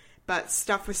captured, but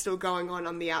stuff was still going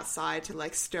on the outside to,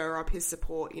 like, stir up his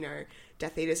support, you know,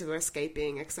 Death Eaters were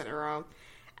escaping, etc.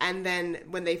 And then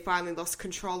when they finally lost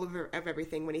control of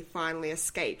everything, when he finally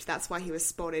escaped, that's why he was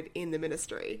spotted in the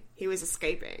Ministry. He was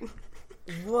escaping.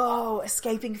 Whoa,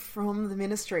 escaping from the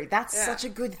Ministry. That's such a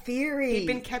good theory. He'd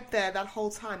been kept there that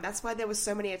whole time. That's why there were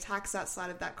so many attacks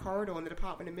outside of that corridor in the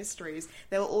Department of Mysteries.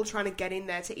 They were all trying to get in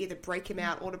there to either break him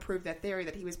out or to prove their theory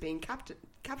that he was being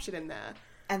captured in there.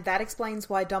 And that explains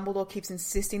why Dumbledore keeps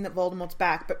insisting that Voldemort's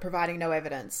back, but providing no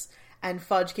evidence. And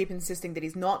Fudge keeps insisting that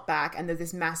he's not back, and there's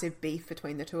this massive beef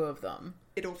between the two of them.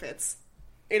 It all fits.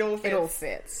 It all fits. It all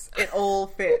fits. It all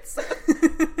fits.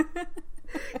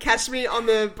 Catch me on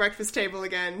the breakfast table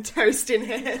again, toast in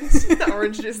hand,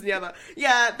 orange juice in the other.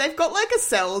 Yeah, they've got, like, a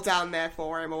cell down there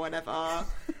for him or whatever.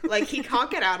 Like, he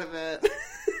can't get out of it.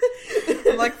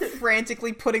 I'm, like,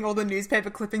 frantically putting all the newspaper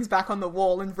clippings back on the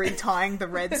wall and retying the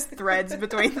red threads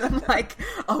between them, like,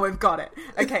 oh, we've got it.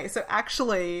 Okay, so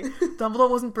actually, Dumbledore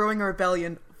wasn't brewing a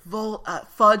rebellion.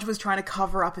 Fudge was trying to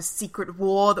cover up a secret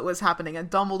war that was happening, and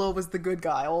Dumbledore was the good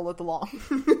guy all along.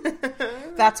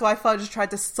 That's why Fudge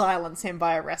tried to silence him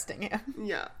by arresting him.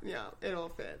 Yeah, it all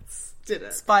fits. Did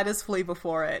it? Spiders flee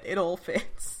before it. It all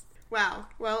fits. Wow.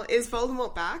 Well, is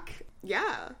Voldemort back?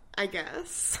 Yeah, I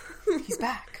guess. He's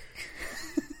back.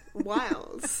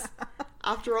 Wild.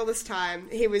 After all this time,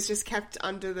 he was just kept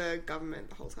under the government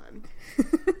the whole time.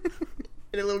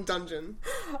 In a little dungeon.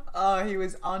 Oh, he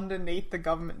was underneath the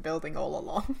government building all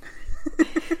along.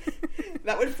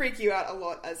 That would freak you out a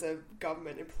lot as a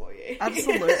government employee.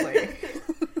 Absolutely.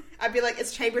 I'd be like,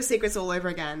 it's Chamber of Secrets all over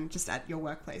again, just at your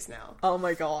workplace now. Oh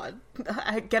my god.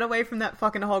 I get away from that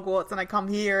fucking Hogwarts and I come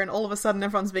here and all of a sudden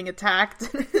everyone's being attacked.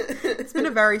 It's been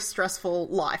a very stressful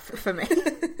life for me.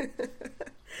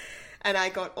 And I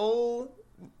got all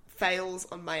fails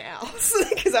on my owls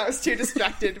because I was too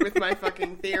distracted with my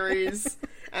fucking theories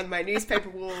and my newspaper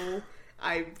wall.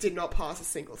 I did not pass a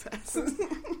single test.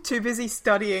 Too busy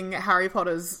studying Harry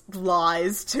Potter's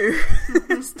lies to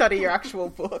study your actual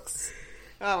books.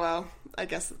 Oh well, I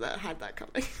guess that had that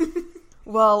coming.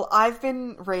 Well, I've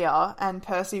been Rhea, and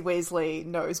Percy Weasley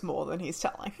knows more than he's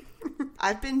telling.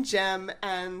 I've been Jem,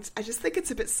 and I just think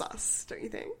it's a bit sus, don't you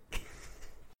think?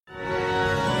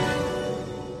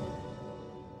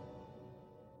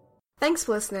 Thanks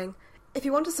for listening. If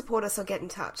you want to support us or get in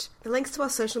touch, the links to our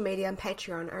social media and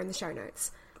Patreon are in the show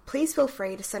notes. Please feel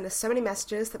free to send us so many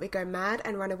messages that we go mad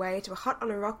and run away to a hut on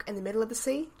a rock in the middle of the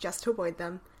sea just to avoid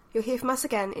them. You'll hear from us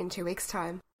again in 2 weeks'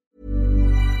 time.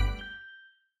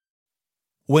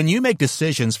 When you make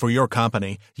decisions for your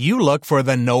company, you look for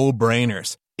the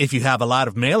no-brainers. If you have a lot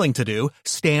of mailing to do,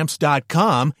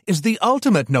 Stamps.com is the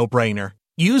ultimate no-brainer.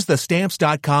 Use the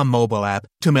Stamps.com mobile app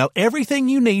to mail everything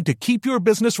you need to keep your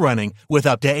business running with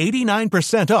up to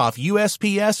 89% off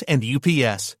USPS and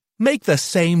UPS. Make the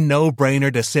same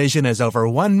no-brainer decision as over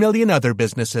 1 million other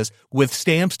businesses with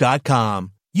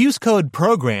Stamps.com. Use code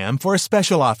PROGRAM for a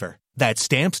special offer. That's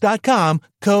Stamps.com,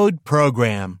 code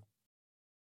PROGRAM.